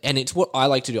and it's what I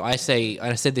like to do. I say,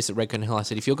 and I said this at Red Curtain Hill, I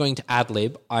said, if you're going to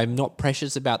ad-lib, I'm not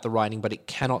precious about the writing, but it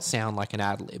cannot sound like an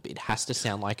ad-lib. It has to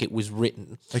sound like it was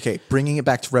written. Okay, bringing it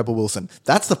back to Rebel Wilson.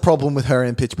 That's the problem with her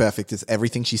in Pitch Perfect is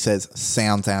everything she says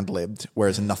sounds ad-libbed,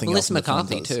 whereas nothing else in the film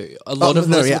Melissa McCarthy does. too. A lot of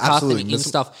Melissa McCarthy absolutely. in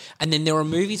stuff. And then there are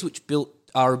movies which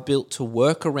are built to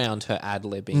work around her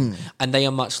ad-libbing, and they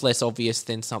are much less obvious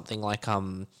than something like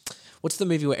what's the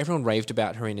movie where everyone raved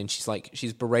about her in, and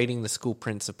she's berating the school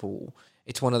principal.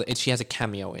 It's one of she has a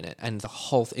cameo in it, and the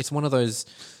whole it's one of those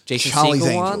Jason Charlie's Segel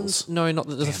Angels. ones. No, not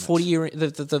the 40-year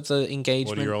the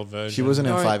engagement. 40-year-old version. She wasn't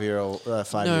in No. 5-year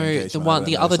engagement.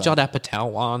 The other Judd Apatow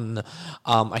one.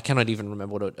 I cannot even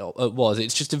remember what it was.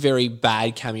 It's just a very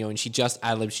bad cameo, and she just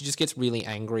ad-libs. She just gets really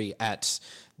angry at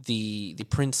the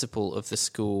principal of the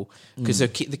school because the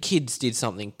kids did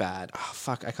something bad. Oh,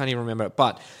 fuck, I can't even remember it.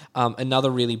 But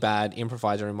another really bad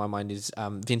improviser in my mind is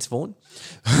Vince Vaughn.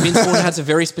 Vince Vaughn has a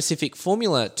very specific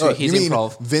formula to his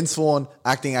improv. Vince Vaughn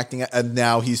acting, and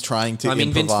now he's trying to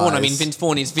improvise. Vince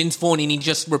Vaughn is Vince Vaughn, and he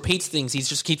just repeats things. He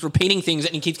just keeps repeating things,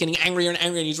 and he keeps getting angrier and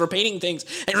angrier, and he's repeating things,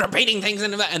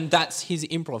 and that's his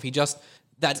improv.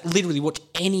 That's literally what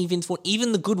any Vince Vaughn,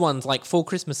 even the good ones like Four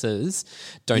Christmases,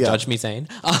 don't judge me, Zane.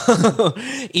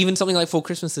 Even something like Four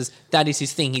Christmases, that is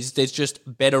his thing. There's just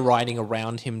better writing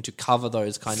around him to cover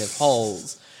those kind of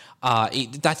holes.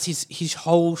 That's his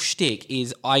whole shtick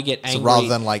is I get angry. So rather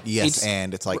than like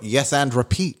it's like yes and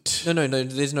repeat. No,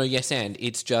 there's no yes and.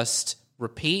 It's just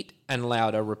repeat and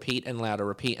louder, repeat and louder,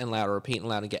 repeat and louder, repeat and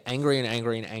louder, get angrier and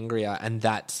angrier and angrier, and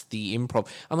that's the improv.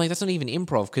 I'm like, that's not even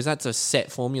improv because that's a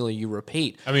set formula you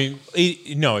repeat. I mean,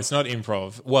 no, it's not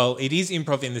improv. Well, it is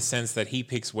improv in the sense that he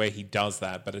picks where he does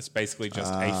that, but it's basically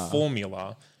just a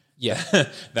formula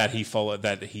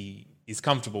that he is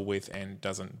comfortable with and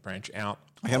doesn't branch out.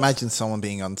 I can imagine someone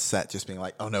being on set just being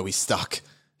like, oh no, he's stuck.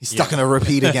 He's stuck in a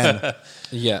repeat again. I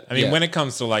mean, when it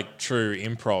comes to like true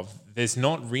improv, there's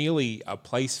not really a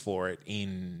place for it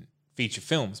in feature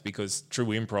films because true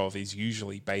improv is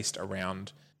usually based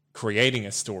around creating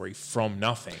a story from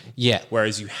nothing. Yeah.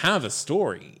 Whereas you have a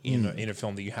story in a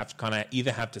film that you have to kind of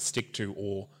either have to stick to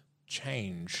or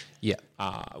change. Yeah.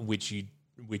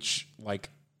 Which like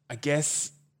I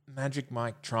guess Magic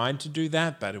Mike tried to do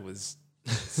that, but it was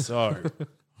so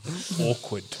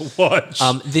awkward to watch.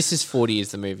 This is 40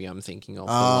 is the movie I'm thinking of.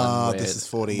 The one where, This is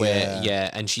 40,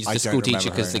 and she's the school don't teacher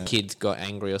remember because her the in it. kids got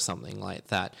angry or something like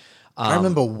that. I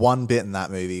remember one bit in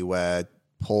that movie where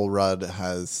Paul Rudd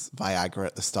has Viagra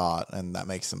at the start, and that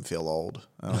makes him feel old.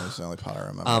 That was the only part I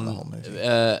remember in the whole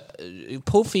movie.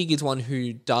 Paul Feig is one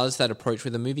who does that approach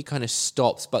where the movie kind of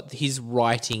stops, but his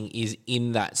writing is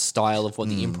in that style of what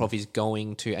the improv is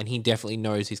going to, and he definitely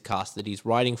knows his cast that he's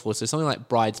writing for. So something like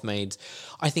Bridesmaids,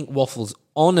 I think waffles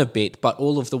on a bit, but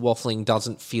all of the waffling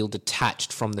doesn't feel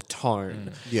detached from the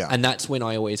tone. Yeah. And that's when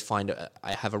I always find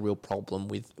I have a real problem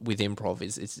with improv.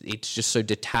 It's just so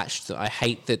detached that I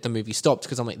hate that the movie stops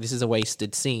because I'm like, this is a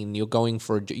wasted scene. You're going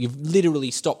for you've literally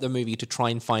stopped the movie to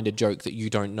try and find a joke that you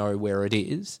don't know where it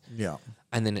is. Yeah.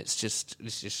 And then it's just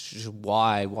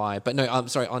why? But no, I'm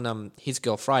sorry. On His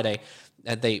Girl Friday,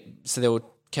 they were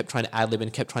kept trying to ad-lib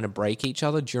and kept trying to break each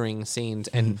other during scenes.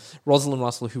 And Rosalind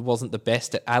Russell, who wasn't the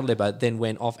best at ad-libber, then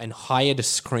went off and hired a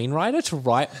screenwriter to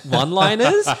write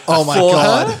one-liners Oh my for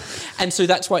God. her. And so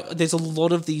that's why there's a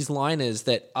lot of these liners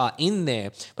that are in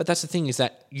there. But that's the thing is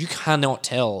that you cannot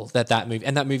tell that movie,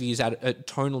 and that movie is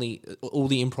tonally, all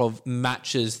the improv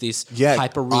matches this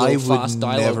hyper-real, I fast would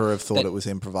dialogue. never have thought that it was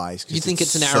improvised. 'cause you think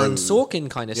it's an so- Aaron Sorkin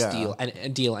kind of Yeah.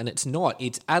 deal, and it's not.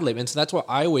 It's ad-lib. And so that's why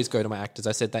I always go to my actors.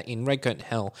 I said that in Red Curtain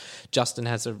Hell, Justin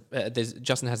has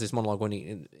this monologue when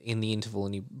he in the interval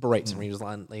and he berates him. He's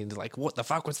like, "What the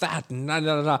fuck was that?"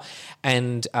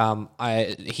 And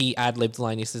he ad-libbed the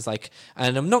line. He says like,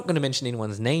 and I'm not going to mention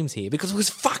anyone's names here because it was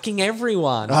fucking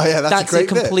everyone. Oh yeah, that's a great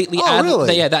bit. completely Oh,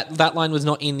 really? Yeah, that line was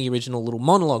not in the original little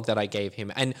monologue that I gave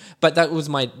him. But that was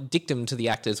my dictum to the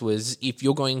actors was if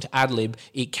you're going to ad-lib,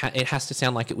 it has to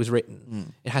sound like it was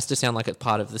written. It has to sound like it's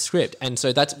part of the script. And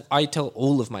so I tell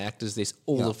all of my actors this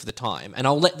all of the time. And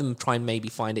I'll let them try and maybe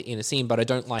find it in a scene, but I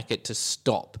don't like it to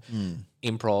stop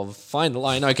improv. Find the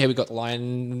line. Okay, we got the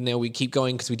line. Now we keep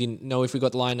going because we didn't know if we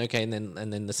got the line. Okay, and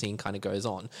then the scene kind of goes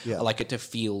on. Yeah. I like it to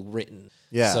feel written.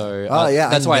 Yeah. So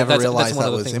that's why I never realized one that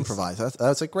of the was things. improvised.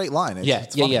 That's a great line. It's Yeah.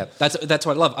 funny. That's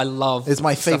what I love. I love. It's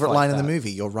my stuff favorite like line in that. the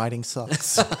movie. Your writing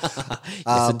sucks.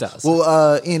 Yes, it does.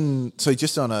 Well, so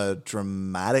just on a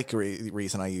dramatic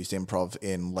reason I used improv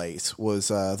in Lace was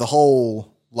the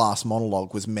whole last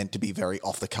monologue was meant to be very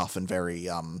off the cuff and very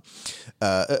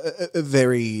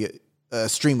very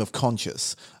stream of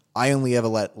conscious. I only ever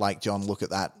let like John look at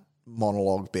that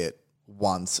monologue bit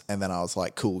once, and then I was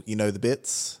like, "Cool, you know the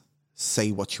bits.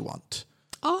 Say what you want."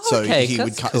 Oh, So okay, he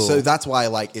that's would. cool. So that's why,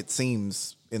 like, it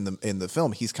seems in the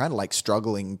film he's kind of like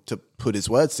struggling to put his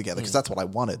words together because that's what I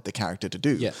wanted the character to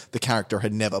do. Yeah. The character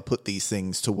had never put these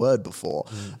things to word before,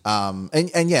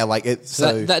 and yeah, like it. So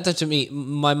So that to me,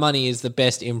 my money is the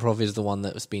best improv is the one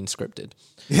that was being scripted.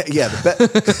 yeah,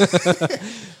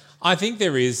 I think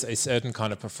there is a certain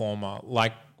kind of performer,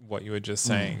 like what you were just Mm.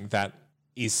 saying, that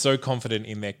is so confident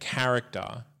in their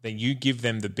character that you give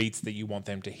them the beats that you want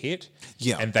them to hit,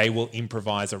 Yeah. and they will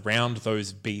improvise around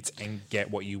those beats and get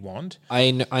what you want.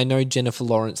 I know Jennifer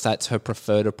Lawrence, that's her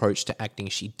preferred approach to acting.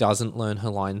 She doesn't learn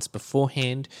her lines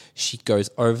beforehand. She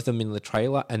goes over them in the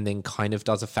trailer and then kind of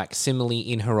does a facsimile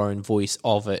in her own voice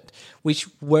of it, which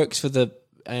works for the...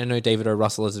 I know David O.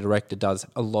 Russell as a director does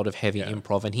a lot of heavy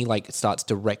improv, and he like starts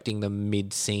directing them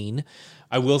mid-scene.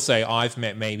 I will say I've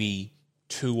met maybe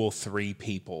 2 or 3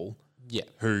 people Yeah.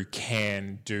 who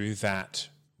can do that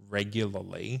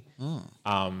regularly.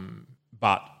 Mm.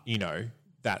 But you know,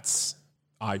 that's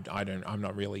I'm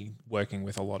not really working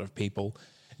with a lot of people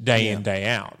day in, day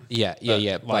out. Yeah.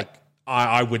 Like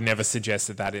I would never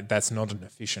suggest that's not an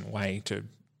efficient way to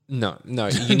No,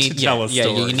 you need To tell a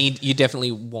story. you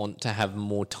definitely want to have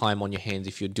more time on your hands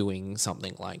if you're doing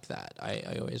something like that.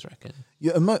 I always reckon.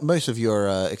 Yeah, most of your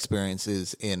experience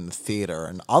is in theatre,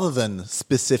 and other than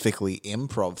specifically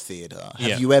improv theatre, have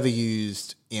Yeah. you ever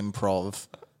used improv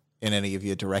in any of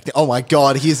your directing? Oh my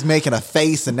God, he's making a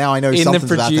face, and now I know In the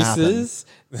something's about to happen. producers,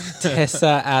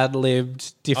 Tessa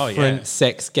ad-libbed different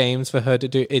sex games for her to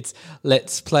do. It's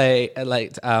let's play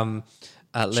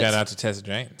shout out to Tessa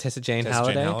Jane. Tessa Jane Tessa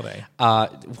Halliday. Jane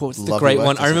Halliday. What's the Love great your work,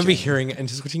 one? I Tessa remember Jane. hearing it and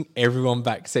just watching everyone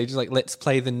backstage like, let's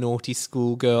play the naughty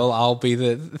schoolgirl. I'll be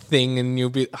the thing and you'll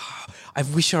be... I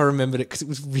wish I remembered it because it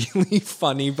was really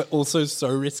funny but also so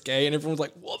risque and everyone was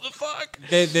like, what the fuck?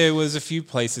 There was a few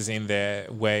places in there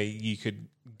where you could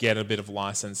get a bit of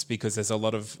license because there's a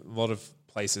lot of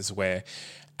places where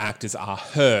actors are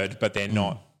heard but they're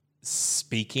not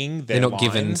speaking. They're not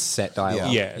given lines. set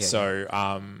dialogue. Yeah, so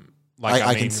I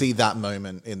mean, can see that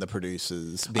moment in the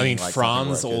producers. I Being mean, like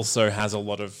Franz something where it also has a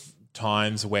lot of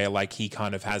times where like he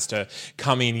kind of has to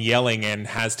come in yelling and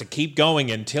has to keep going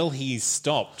until he's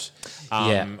stopped.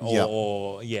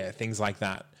 Or things like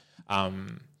that.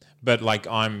 But like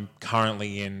I'm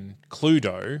currently in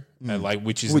Cluedo,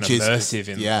 which is an immersive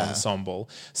ensemble.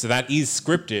 So that is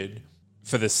scripted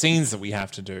for the scenes that we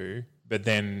have to do. But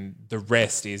then the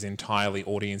rest is entirely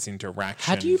audience interaction.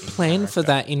 How do you in plan for character.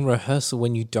 that in rehearsal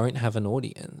when you don't have an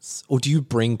audience? Or do you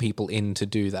bring people in to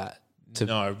do that?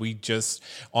 No, we just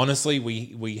honestly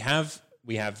we have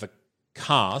the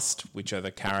cast, which are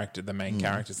the main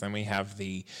characters. Then we have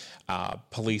the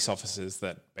police officers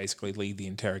that basically lead the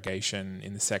interrogation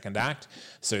in the second act.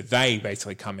 So they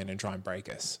basically come in and try and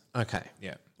break us. Okay.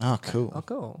 Yeah. Oh, cool. Oh,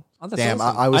 cool. Oh, that's Damn,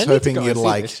 awesome. I was need to hoping go you'd and see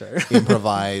like this show.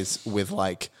 improvise with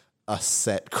like a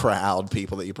set crowd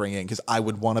people that you bring in because I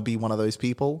would want to be one of those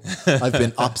people. I've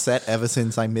been upset ever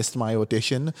since I missed my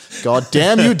audition. God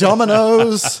damn you,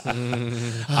 Dominoes!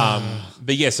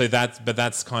 But yeah, so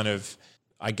that's kind of,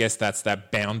 I guess that's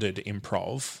that bounded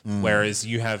improv, whereas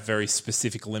you have very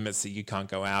specific limits that you can't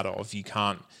go out of. You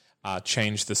can't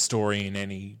change the story in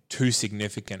any too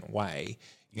significant way.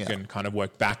 You can kind of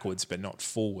work backwards but not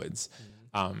forwards.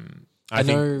 I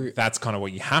think that's kind of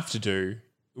what you have to do,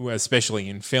 especially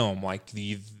in film. Like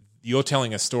you're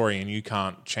telling a story and you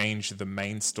can't change the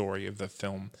main story of the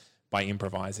film by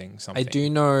improvising something. I do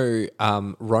know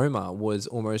Roma was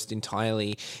almost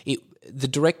entirely... The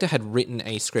director had written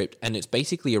a script and it's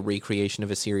basically a recreation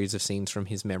of a series of scenes from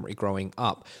his memory growing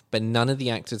up, but none of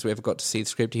the actors ever got to see the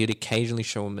script. He'd occasionally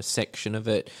show them a section of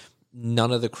it.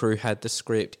 None of the crew had the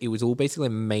script. It was all basically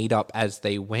made up as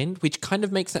they went, which kind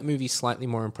of makes that movie slightly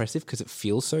more impressive because it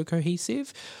feels so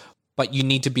cohesive. But you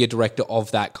need to be a director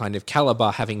of that kind of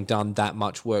caliber, having done that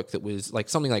much work that was like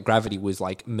something like Gravity was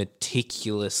like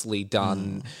meticulously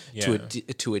done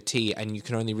to a T, and you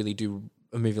can only really do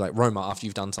a movie like Roma after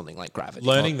you've done something like Gravity.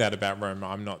 Learning that about Roma,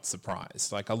 I'm not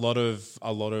surprised. Like a lot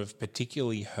of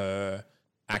particularly her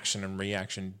action and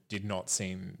reaction did not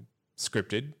seem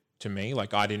scripted to me.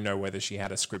 Like I didn't know whether she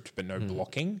had a script but no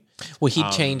blocking. Well,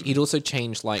 he'd also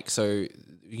changed, like, so,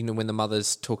 you know, when the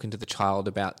mother's talking to the child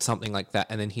about something like that,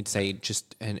 and then he'd say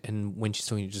just, and when she's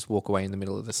talking, you just walk away in the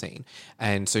middle of the scene.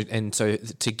 And so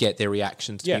to get their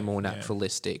reactions to be more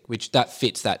naturalistic, which that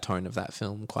fits that tone of that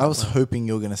film quite I was well. hoping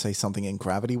you were going to say something in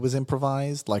Gravity was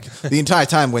improvised. Like the entire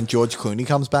time when George Clooney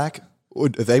comes back,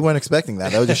 they weren't expecting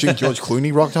that. They were just shooting George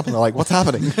Clooney rocked up and they're like, what's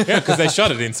happening? Yeah, because they shot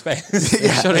it in space.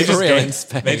 Shot it for real in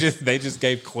space. They just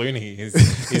gave Clooney his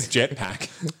jetpack.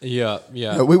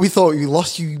 Yeah. We thought we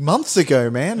lost you months ago,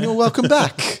 man. You're welcome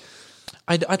back.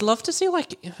 I'd love to see,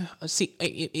 like,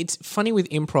 it's funny with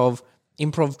improv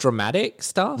dramatic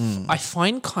stuff. I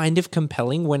find kind of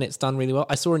compelling when it's done really well.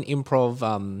 I saw an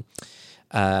improv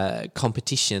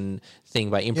competition thing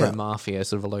by Improv Mafia,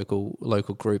 sort of a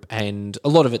local group, and a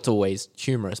lot of it's always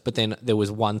humorous. But then there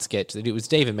was one sketch that it was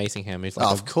David Massingham, who's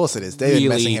like, of course it is. David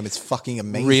Massingham is fucking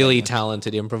amazing, really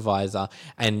talented improviser,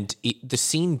 and the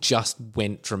scene just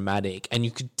went dramatic, and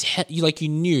you could tell,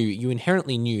 you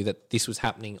inherently knew that this was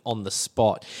happening on the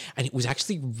spot, and it was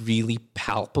actually really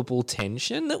palpable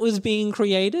tension that was being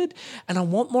created. And I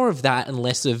want more of that and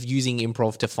less of using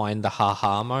improv to find the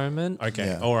ha-ha moment.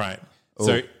 Okay, all right.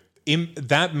 So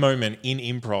that moment in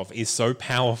improv is so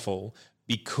powerful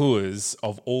because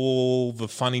of all the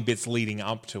funny bits leading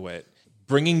up to it,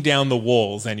 bringing down the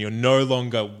walls, and you're no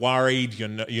longer worried.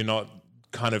 You're not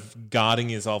kind of guarding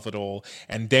yourself at all.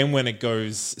 And then when it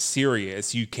goes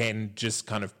serious, you can just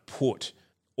kind of put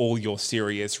all your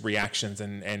serious reactions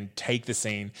and take the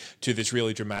scene to this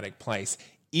really dramatic place.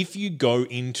 If you go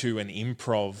into an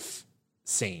improv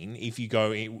scene, if you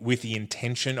go with the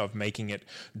intention of making it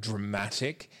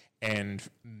dramatic and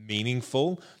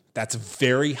meaningful, that's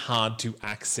very hard to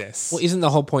access. Well, isn't the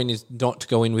whole point is not to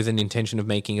go in with an intention of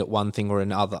making it one thing or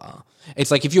another? It's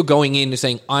like if you're going in and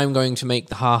saying, I'm going to make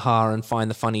the ha-ha and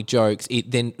find the funny jokes,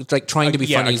 then it's like trying to be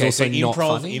funny is also not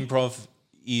funny. Improv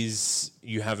is,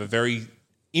 you have a very...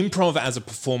 Improv as a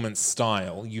performance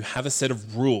style, you have a set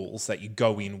of rules that you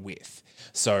go in with.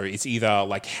 So it's either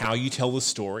like how you tell the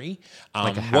story,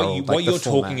 what you're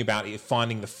talking about,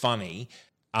 finding the funny.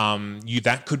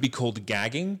 That could be called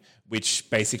gagging, which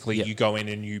basically you go in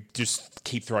and you just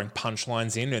keep throwing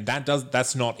punchlines in, and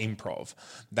that's not improv.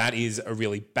 That is a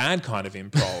really bad kind of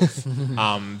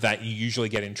improv that you usually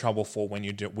get in trouble for when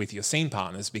you do it with your scene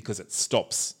partners because it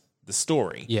stops the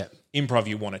story. Yeah. Improv,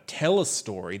 you want to tell a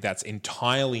story that's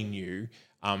entirely new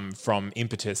from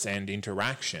impetus and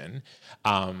interaction.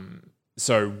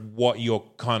 So what you're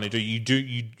kind of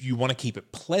you want to keep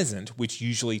it pleasant, which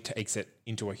usually takes it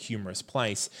into a humorous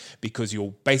place because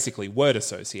you're basically word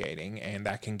associating, and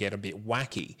that can get a bit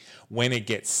wacky. When it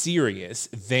gets serious,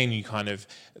 then you kind of,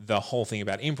 the whole thing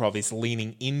about improv is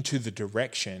leaning into the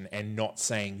direction and not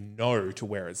saying no to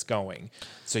where it's going.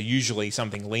 So usually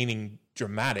something leaning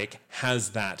dramatic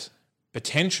has that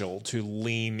potential to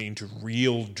lean into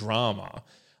real drama.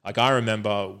 Like I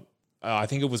remember, I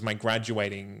think it was my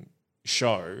graduating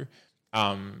show.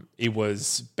 It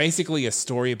was basically a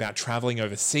story about traveling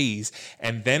overseas,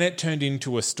 and then it turned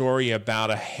into a story about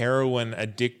a heroin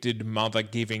addicted mother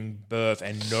giving birth,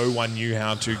 and no one knew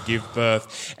how to give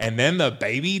birth, and then the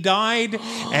baby died,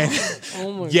 and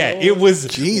God. It was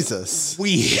Jesus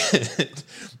weird.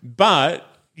 But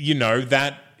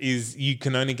that is, you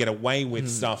can only get away with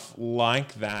stuff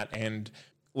like that, and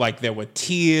like there were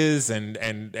tears and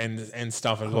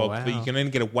stuff as well. Wow. But you can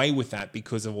only get away with that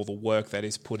because of all the work that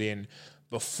is put in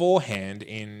beforehand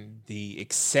in the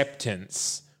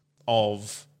acceptance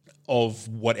of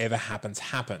whatever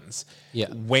happens. Yeah.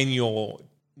 When you're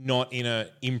not in an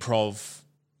improv,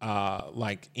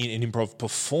 like in an improv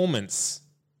performance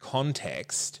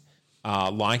context,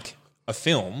 like a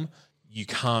film, you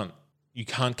can't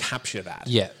capture that.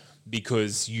 Yeah.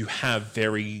 Because you have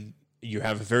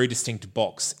a very distinct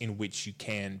box in which you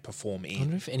can perform in. I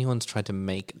wonder if anyone's tried to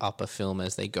make up a film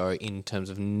as they go in terms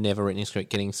of never written a script,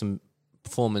 getting some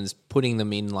performers, putting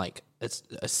them in like it's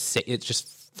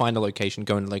just find a location,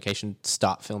 go into a location,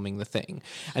 start filming the thing,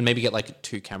 and maybe get like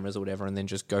 2 cameras or whatever, and then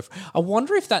just go. I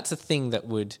wonder if that's a thing that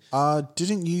would.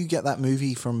 Didn't you get that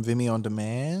movie from Vimeo on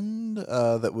Demand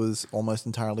that was almost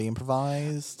entirely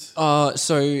improvised?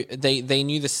 So they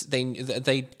knew this. They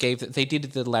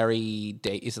did the Larry.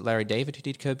 Is it Larry David who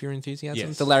did Curb Your Enthusiasm?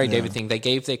 Yes. The Larry David thing. They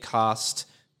gave their cast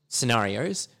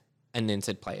scenarios and then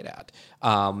said play it out.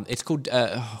 It's called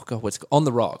what's it called? On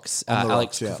the Rocks.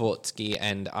 Alex Kavorsky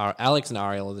and Alex and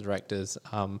Ariel are the directors.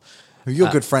 Who you're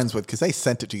good friends with because they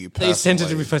sent it to you personally. They sent it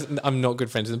to me personally. I'm not good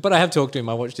friends with him, but I have talked to him.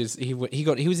 I watched his. He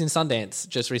was in Sundance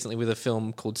just recently with a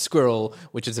film called Squirrel,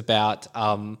 which is about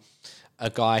a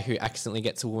guy who accidentally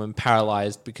gets a woman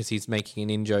paralyzed because he's making an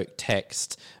in-joke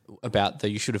text about the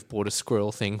 "you should have bought a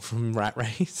squirrel" thing from Rat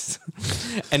Race,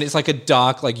 and it's like a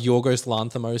dark, like Yorgos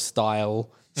Lanthimos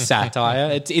style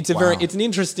satire. It's an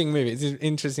interesting movie. It's an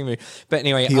interesting movie. But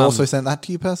anyway, He also sent that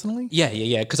to you personally?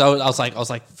 yeah. Because I was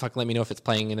like, fuck, let me know if it's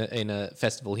playing in a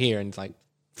festival here, and it's like,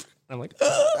 I'm like,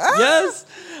 yes,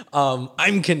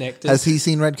 I'm connected. Has he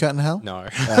seen Red Curtain Hell? No.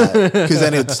 Because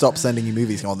then he'd stop sending you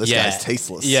movies going, this guy's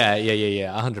tasteless. Yeah,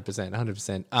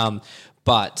 100%.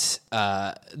 But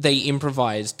they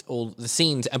improvised all the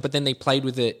scenes, but then they played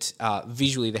with it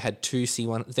visually. They had two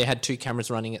cameras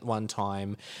running at one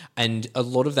time, and a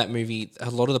lot of that movie, a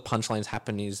lot of the punchlines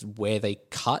happen is where they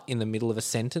cut in the middle of a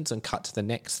sentence and cut to the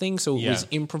next thing. So it was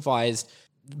improvised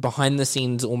behind the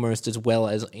scenes almost as well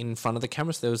as in front of the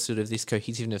camera. So there was sort of this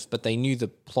cohesiveness, but they knew the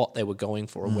plot they were going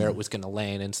for and where it was going to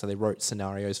land, and so they wrote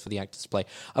scenarios for the actors to play.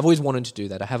 I've always wanted to do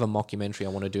that. I have a mockumentary I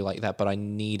want to do like that, but I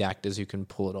need actors who can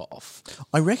pull it off.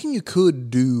 I reckon you could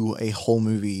do a whole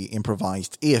movie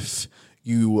improvised if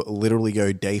you literally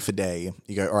go day for day.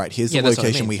 You go, all right, here's the that's what I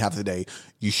location mean. we have today.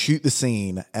 You shoot the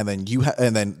scene, and then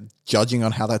and then judging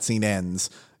on how that scene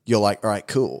ends, you're like, all right,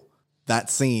 cool. That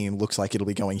scene looks like it'll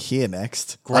be going here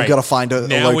next. Great. I've got to find a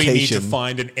Now location. we need to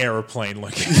find an aeroplane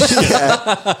location.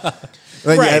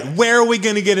 Then, Right. yeah, Where are we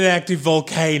going to get an active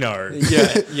volcano?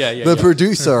 the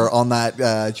producer on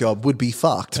that job would be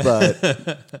fucked, but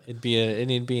It'd be an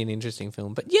interesting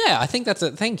film. But yeah, I think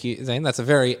thank you, Zane. That's a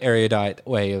very erudite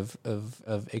way of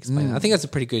explaining. I think that's a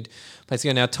pretty good place to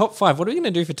go. Now, top 5. What are we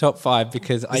going to do for top 5?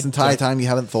 Because this entire time you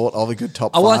haven't thought of a good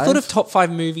top 5? Well, I thought of top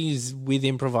 5 movies with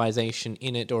improvisation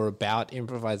in it or about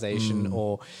improvisation,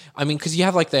 or I mean, because you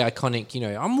have like the iconic,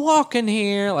 I'm walking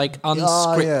here, like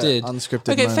unscripted, unscripted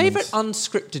Okay, moments. favorite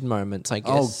unscripted moments, I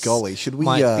guess. Oh golly, should we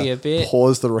might be a bit.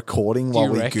 pause the recording while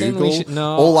you we reckon Google? we should-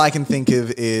 no. All I can think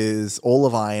of is all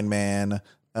of Iron Man.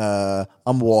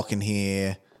 I'm walking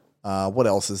here. What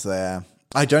else is there?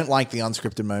 I don't like the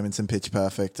unscripted moments in Pitch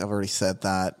Perfect. I've already said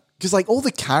that. Because like all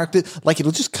the characters, like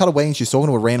it'll just cut away and she's talking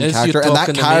to a random As you're character, and that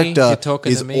talking to me, you're character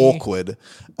talking is to me. awkward.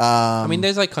 I mean,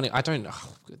 there's iconic.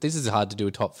 This is hard to do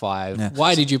a top 5.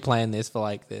 Why did you plan this for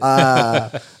like this?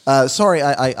 Sorry,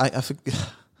 I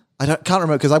can't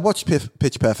remember because I watched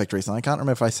Pitch Perfect recently. I can't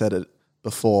remember if I said it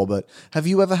before, but have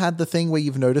you ever had the thing where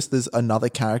you've noticed there's another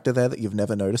character there that you've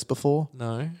never noticed before?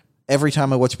 No. Every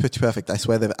time I watch Pitch Perfect, I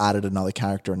swear they've added another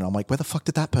character, and I'm like, where the fuck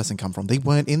did that person come from? They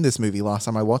weren't in this movie last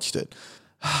time I watched it.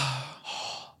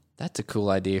 That's a cool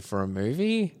idea for a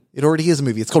movie. It already is a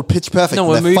movie. It's called Pitch Perfect.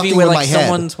 No, and a they're movie fucking where with like my head.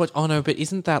 someone's watch. Oh no, but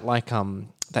isn't that like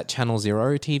that Channel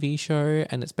Zero TV show?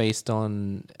 And it's based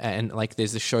on, and like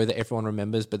there's a show that everyone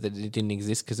remembers, but that it didn't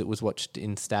exist because it was watched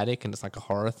in static, and it's like a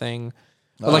horror thing.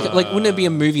 But like, wouldn't it be a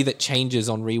movie that changes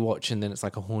on rewatch and then it's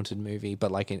like a haunted movie,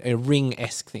 but like a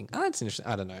Ring-esque thing? Oh, that's interesting.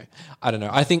 I don't know.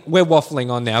 I think we're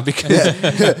waffling on now because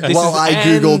this While is I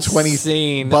Googled 20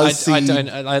 unseen.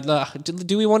 BuzzFeed.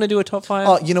 Do we want to do a top 5?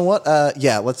 Oh, you know what?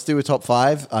 Yeah, let's do a top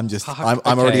 5. I'm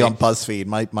already okay. on BuzzFeed.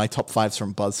 My top 5's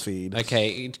from BuzzFeed.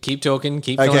 Okay, keep talking.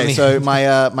 Keep telling Okay, me. so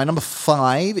my number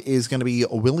 5 is going to be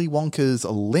Willy Wonka's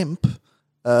Limp.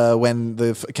 When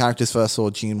the characters first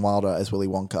saw Gene Wilder as Willy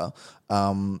Wonka,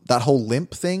 that whole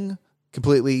limp thing,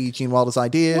 completely Gene Wilder's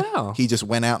idea. Wow. He just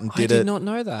went out and did I it. did not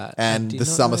know that. And the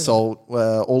somersault,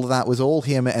 all of that was all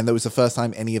him, and that was the first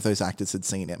time any of those actors had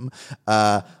seen him.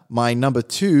 My number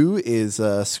 2 is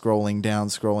scrolling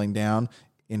down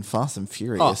in Fast and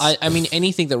Furious. Oh, I mean,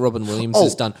 anything that Robin Williams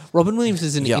has done. Robin Williams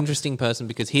is an interesting person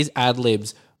because his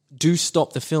ad-libs do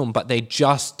stop the film, but they're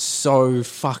just so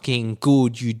fucking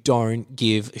good you don't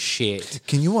give a shit.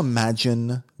 Can you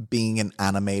imagine being an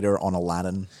animator on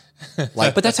Aladdin?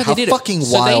 Like, But that's how they did it. fucking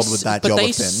wild would that job have But they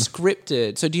been?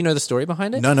 scripted. So do you know the story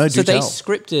behind it? No, do So they tell.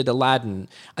 scripted Aladdin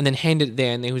and then handed it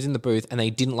there, and he was in the booth, and they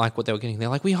didn't like what they were getting. They're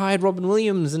like, we hired Robin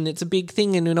Williams, and it's a big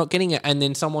thing, and we're not getting it. And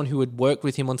then someone who had worked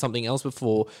with him on something else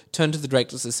before turned to the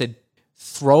directors and said,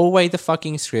 throw away the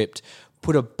fucking script,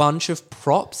 put a bunch of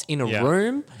props in a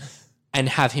room, and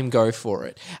have him go for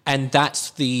it. And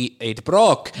that's it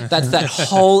broke. That's that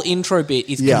whole intro bit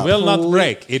is Yeah. It will not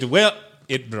break. It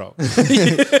broke.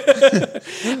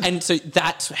 And so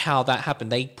that's how that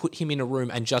happened. They put him in a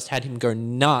room and just had him go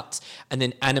nuts and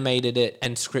then animated it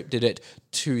and scripted it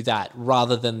to that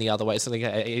rather than the other way. So like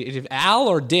Al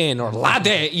or Den or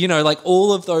Lade, like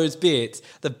all of those bits,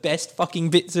 the best fucking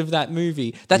bits of that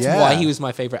movie. That's why he was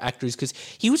my favorite actor, is because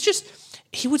he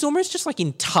was almost just like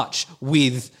in touch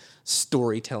with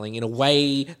storytelling in a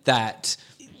way that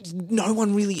no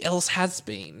one really else has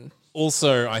been.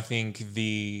 Also, I think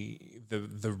the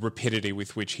rapidity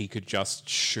with which he could just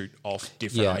shoot off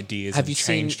different ideas and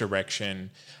change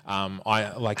direction.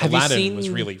 Aladdin was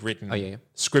really written,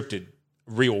 scripted,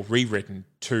 rewritten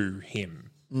to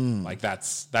him. Like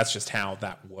that's just how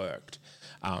that worked.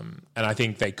 And I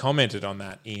think they commented on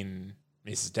that in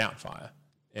Mrs. Doubtfire,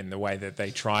 in the way that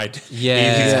they tried.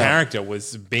 His character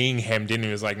was being hemmed in. He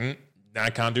was like, I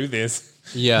can't do this.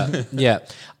 Yeah.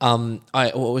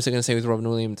 What was I going to say with Robin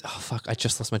Williams? Oh fuck! I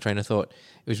just lost my train of thought.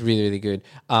 It was really, really good.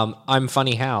 I'm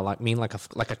funny how? Like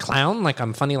a clown? Like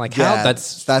I'm funny like how?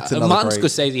 That's another Martin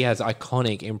Scorsese has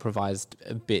iconic improvised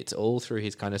bits all through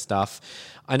his kind of stuff.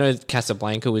 I know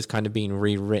Casablanca was kind of being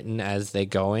rewritten as they're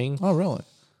going. Oh really?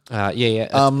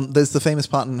 There's the famous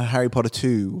part in Harry Potter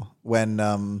 2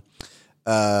 when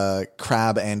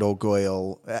Crabbe and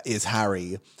Goyle is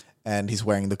Harry. And he's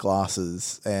wearing the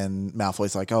glasses, and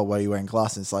Malfoy's like, "Oh, why are you wearing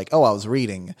glasses?" It's like, "Oh, I was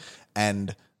reading."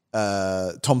 And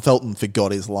Tom Felton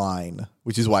forgot his line,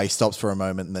 which is why he stops for a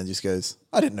moment and then just goes,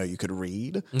 "I didn't know you could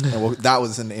read." And that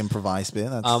was an improvised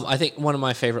bit. I think one of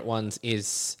my favorite ones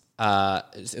is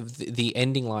the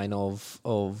ending line of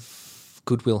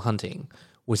Good Will Hunting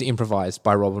was improvised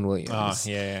by Robin Williams. Oh,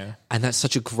 yeah. And that's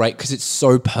such a great, because it's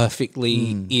so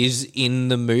perfectly is in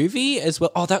the movie as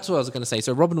well. Oh, that's what I was going to say.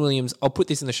 So Robin Williams, I'll put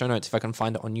this in the show notes if I can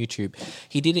find it on YouTube.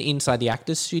 He did it inside the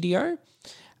Actors Studio.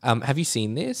 Have you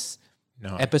seen this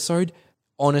episode?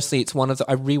 Honestly, it's one of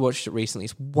the, I rewatched it recently.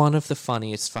 It's one of the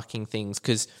funniest fucking things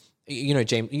because, you know,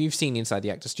 James, you've seen Inside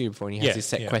the Actors Studio before and he has his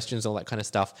set questions, all that kind of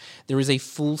stuff. There is a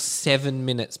full 7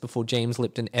 minutes before James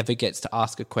Lipton ever gets to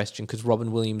ask a question because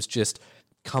Robin Williams just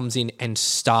comes in and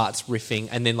starts riffing,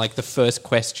 and then like the first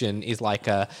question is like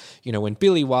when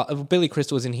Billy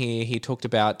Crystal was in here, he talked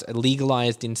about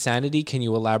legalized insanity. Can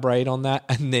you elaborate on that?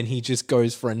 And then he just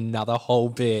goes for another whole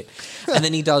bit, and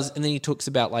then he talks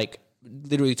about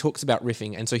literally talks about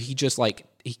riffing, and so he just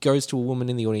he goes to a woman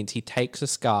in the audience, he takes a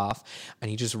scarf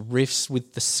and he just riffs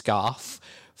with the scarf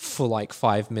for like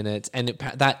 5 minutes, and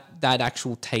that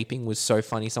actual taping was so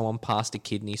funny. Someone passed a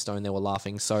kidney stone. They were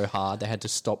laughing so hard they had to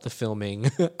stop the filming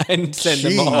and send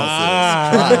them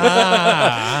off.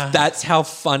 That's how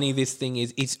funny this thing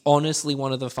is. It's honestly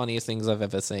one of the funniest things I've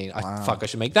ever seen. I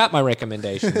should make that my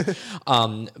recommendation.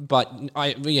 But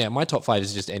my top 5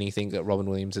 is just anything that Robin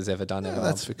Williams has ever done ever.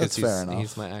 That's fair enough.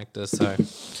 He's my actor. So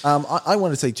I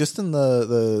want to say, just in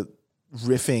the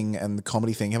riffing and the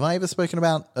comedy thing, have I ever spoken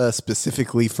about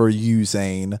specifically for you,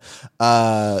 Zane,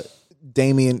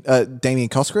 Damien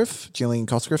Cosgrove, Gillian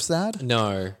Cosgrove's dad?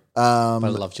 No. I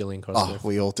love Gillian Cosgrove. Oh,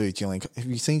 we all do. Gillian. Have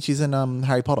you seen she's in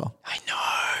Harry Potter? I know.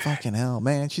 Fucking hell,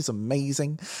 man, she's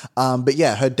amazing. But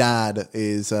yeah, her dad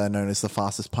is known as the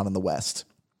fastest pun in the West.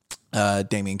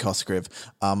 Damien Cosgrove.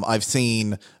 I've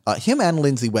seen him and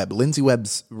Lindsay Webb. Lindsay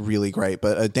Webb's really great,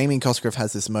 but Damien Cosgrove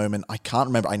has this moment. I can't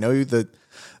remember. I know that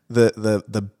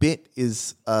the bit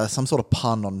is some sort of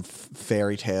pun on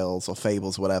fairy tales or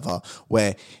fables, whatever,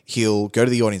 where he'll go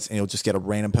to the audience and he'll just get a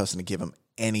random person to give him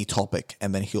any topic,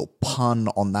 and then he'll pun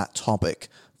on that topic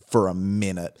for a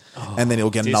minute, and then he'll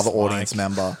get another audience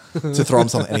member to throw him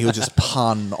something, and he'll just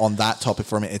pun on that topic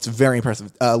for a minute. It's very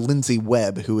impressive. Lindsay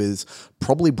Webb, who is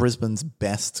probably Brisbane's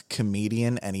best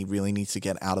comedian, and he really needs to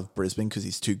get out of Brisbane because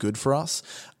he's too good for us.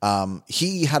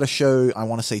 He had a show, I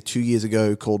want to say 2 years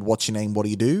ago, called What's Your Name, What Do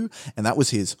You Do? And that was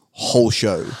his whole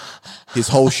show. His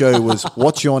whole show was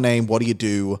What's Your Name, What Do You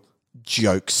Do?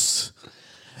 Jokes.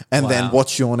 And then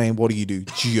What's Your Name, What Do You Do?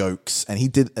 Jokes. And he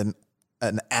did an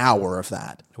hour of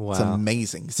that. Wow. It's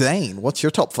amazing. Zane, what's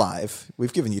your top 5?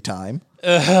 We've given you time.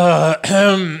 Well,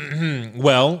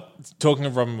 talking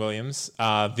of Robin Williams,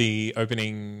 the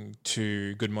opening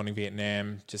to Good Morning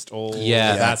Vietnam, just all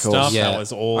that stuff. Yeah. That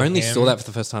was all I only him. saw that for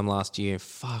the first time last year.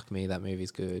 Fuck me, that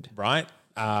movie's good. Right?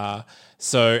 And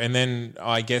then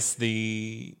I guess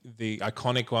the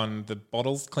iconic one, the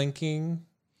bottles clinking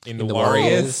in the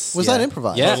Warriors. Was that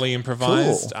improvised? Yeah. Totally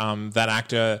improvised. Cool. That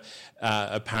actor,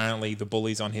 apparently the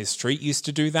bullies on his street used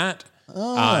to do that.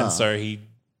 And so he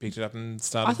picked it up and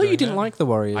started I thought you didn't like the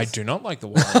Warriors. I do not like the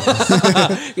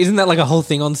Warriors. Isn't that like a whole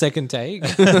thing on Second Take?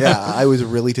 Yeah, I was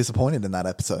really disappointed in that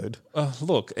episode.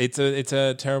 Look, it's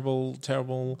a terrible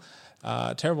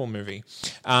movie.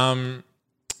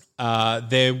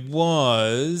 There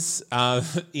was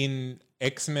in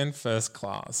X-Men First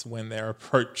Class when they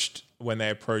approach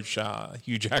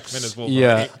Hugh Jackman as Wolverine.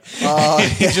 Yeah.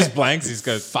 He just blanks. He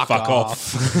goes, fuck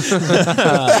off.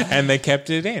 And they kept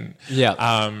it in.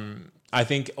 Yeah. I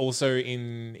think also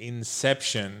in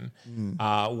Inception,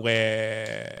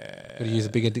 where Got to use a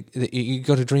bigger. You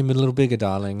got to dream a little bigger,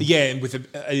 darling. yeah, with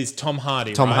is Tom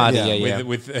Hardy. Tom right? Hardy, Yeah. yeah.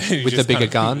 With With the bigger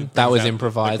gun, that was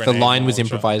improvised. The line was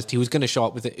improvised. He was going to show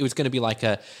up with it. It was going to be like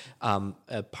a Pirates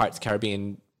of the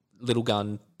Caribbean little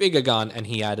gun, bigger gun, and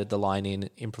he added the line in,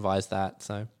 improvised that.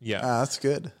 So Yeah, That's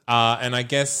good. and I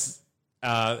guess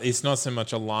it's not so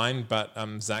much a line, but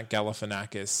Zach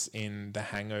Galifianakis in The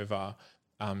Hangover,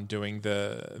 doing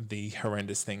the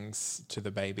horrendous things to the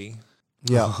baby.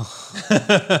 Yeah.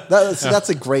 That's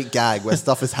a great gag where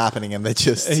stuff is happening and they're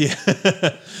just...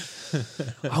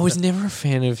 I was never a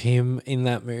fan of him in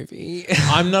that movie.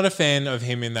 I'm not a fan of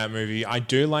him in that movie. I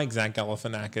do like Zach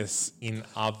Galifianakis in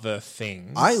other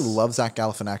things. I love Zach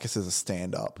Galifianakis as a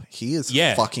stand-up. He is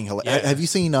Yeah. fucking hilarious. Yeah. Have you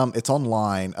seen? It's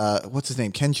online. What's his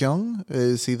name? Ken Jeong?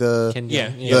 Is he the Ken Yeah,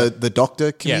 Jeong, yeah. the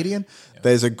doctor comedian?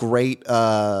 There's a great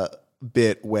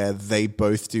bit where they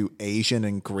both do Asian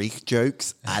and Greek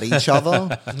jokes at each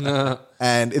other.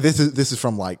 And this is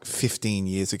from like 15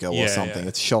 years ago or Yeah, something. yeah.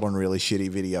 It's shot on really shitty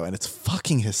video and it's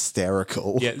fucking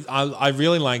hysterical. Yeah, I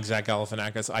really like Zach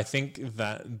Galifianakis. I think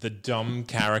that the dumb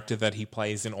character that he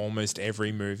plays in almost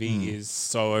every movie is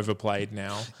so overplayed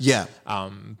now. Yeah.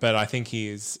 But I think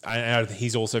he's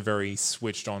also very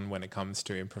switched on when it comes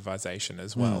to improvisation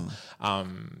as well.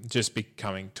 Just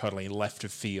becoming totally left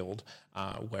of field.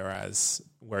 Whereas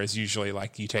usually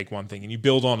like you take one thing and you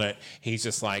build on it, he's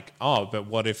just like, oh, but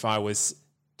what if I was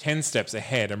 10 steps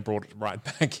ahead and brought it right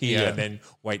back here and then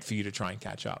wait for you to try and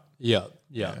catch up? yeah.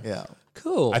 Yeah.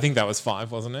 Cool. I think that was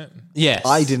 5, wasn't it? Yes.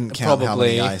 I didn't count how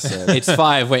many I said. It's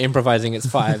 5. We're improvising. It's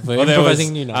 5. We're Well, there was,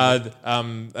 improvising new numbers.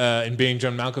 in Being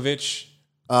John Malkovich,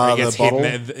 The he gets bottle?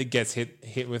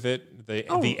 hit with it.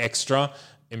 The extra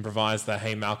improvised the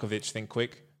hey Malkovich, think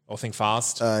quick or think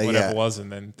fast, whatever yeah. it was,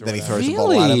 and then threw Then he it out. throws the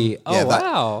bottle at him. Really? Oh,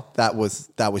 wow. That was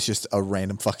just a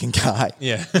random fucking guy.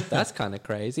 Yeah. That's kind of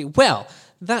crazy. Well,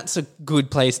 that's a good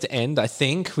place to end, I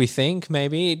think. We think,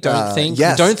 maybe. Don't think.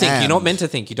 yes, Don't think. You're and- not meant to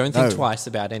think. You don't think No. twice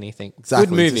about anything. Exactly,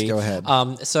 Good movie. just go ahead.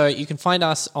 So you can find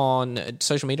us on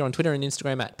social media, on Twitter and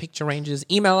Instagram at Picture Rangers.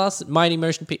 Email us,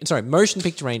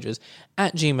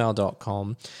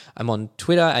 motionpicturerangers@gmail.com. I'm on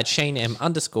Twitter at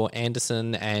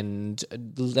Shane_M_Anderson and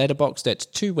Letterboxd at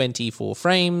 224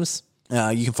 frames.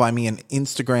 You can find me on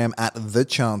Instagram at The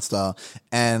Chanstar.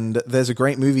 And there's a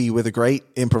great movie with a great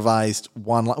improvised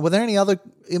one. Were there any other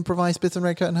improvised bits in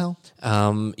Red Curtain Hell?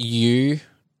 Shoot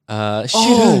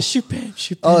Pam.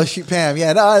 Oh, Shoot Pam.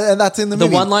 Yeah, no, and that's in the The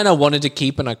movie. one line I wanted to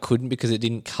keep and I couldn't because it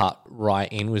didn't cut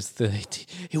right in was it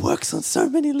works on so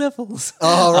many levels.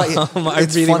 Oh, right. I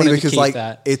It's really funny wanted to because keep like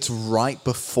that. it's right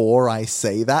before I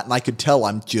say that. And I could tell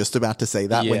I'm just about to say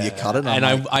that when you cut it. And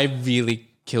I'm like, I really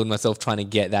killed myself trying to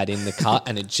get that in the cut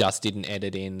and it just didn't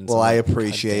edit in. So well, I I'm like,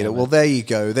 appreciate God it. damn Well, there you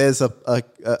go. There's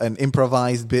an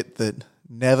improvised bit that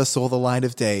never saw the light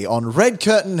of day on Red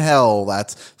Curtain Hell.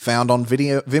 That's found on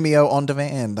Vimeo on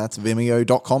demand. That's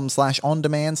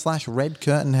vimeo.com/on-demand/Red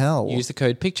Curtain Hell. Use the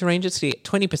code Picture Rangers to get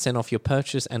 20% off your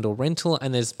purchase and or rental.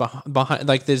 And there's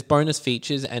there's bonus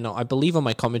features. And I believe on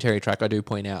my commentary track, I do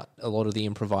point out a lot of the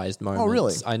improvised moments. Oh,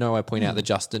 really? I know I point out the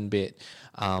Justin bit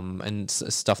and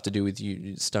stuff to do with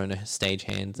you stoner stage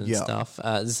hands and Yeah. stuff.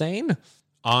 Zane?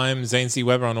 I'm Zane C.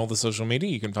 Weber on all the social media.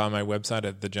 You can find my website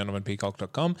at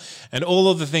thegentlemanpeacock.com and all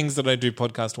of the things that I do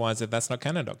podcast-wise at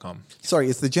that'snotcanon.com. Sorry,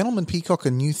 is the Gentleman Peacock a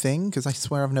new thing? Because I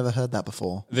swear I've never heard that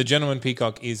before. The Gentleman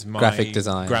Peacock is my Graphic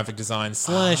design.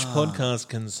 /podcast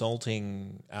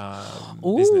consulting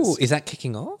Ooh, business. is that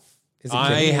kicking off? Is it I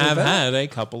getting have better? had a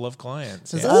couple of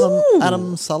clients. Has yes.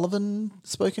 Adam Sullivan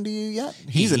spoken to you yet?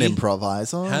 He's an He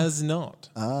improviser. Has not.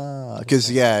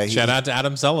 Because, yeah. Shout out to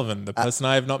Adam Sullivan, the person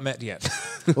I have not met yet.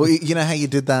 Well, you know how you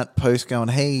did that post going,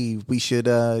 hey, we should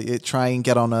try and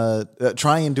get on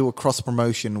try and do a cross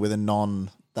promotion with a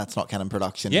That's Not Canon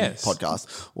production Yes. podcast.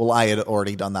 Well, I had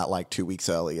already done that like 2 weeks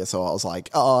earlier. So I was like,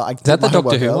 I did that the my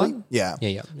Doctor homework Who early. one? Yeah.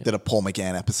 Yeah. Did a Paul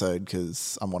McGann episode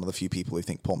because I'm one of the few people who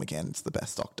think Paul McGann is the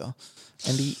best Doctor.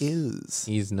 And he is.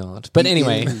 He's not. But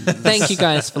anyway, thank you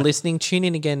guys for listening. Tune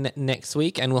in again next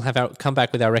week and we'll come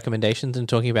back with our recommendations and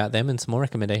talking about them and some more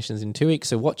recommendations in 2 weeks.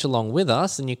 So watch along with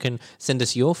us and you can send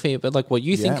us your feedback, like what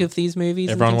you think Yeah. of these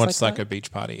movies. and Everyone things watch like Psycho that.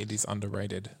 Beach Party. It is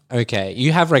underrated. Okay.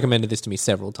 You have recommended this to me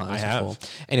several times I have. before.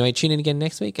 Anyway, tune in again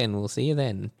next week and we'll see you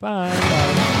then. Bye.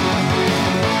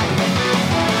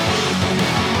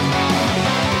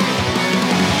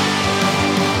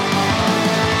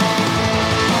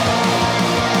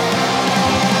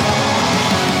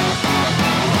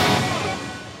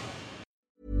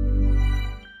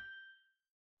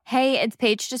 Hey, it's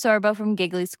Paige DeSorbo from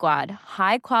Giggly Squad.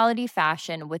 High quality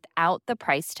fashion without the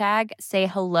price tag. Say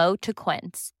hello to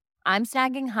Quince. I'm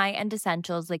snagging high-end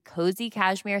essentials like cozy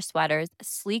cashmere sweaters,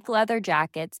 sleek leather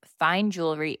jackets, fine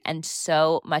jewelry, and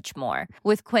so much more.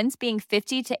 With Quince being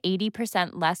 50 to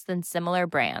 80% less than similar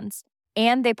brands.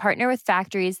 And they partner with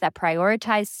factories that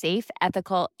prioritize safe,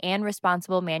 ethical, and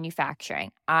responsible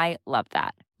manufacturing. I love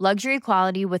that. Luxury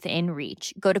quality within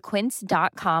reach. Go to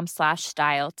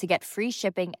quince.com/style to get free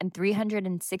shipping and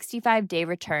 365-day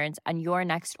returns on your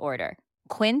next order.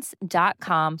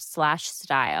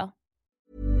 Quince.com/style.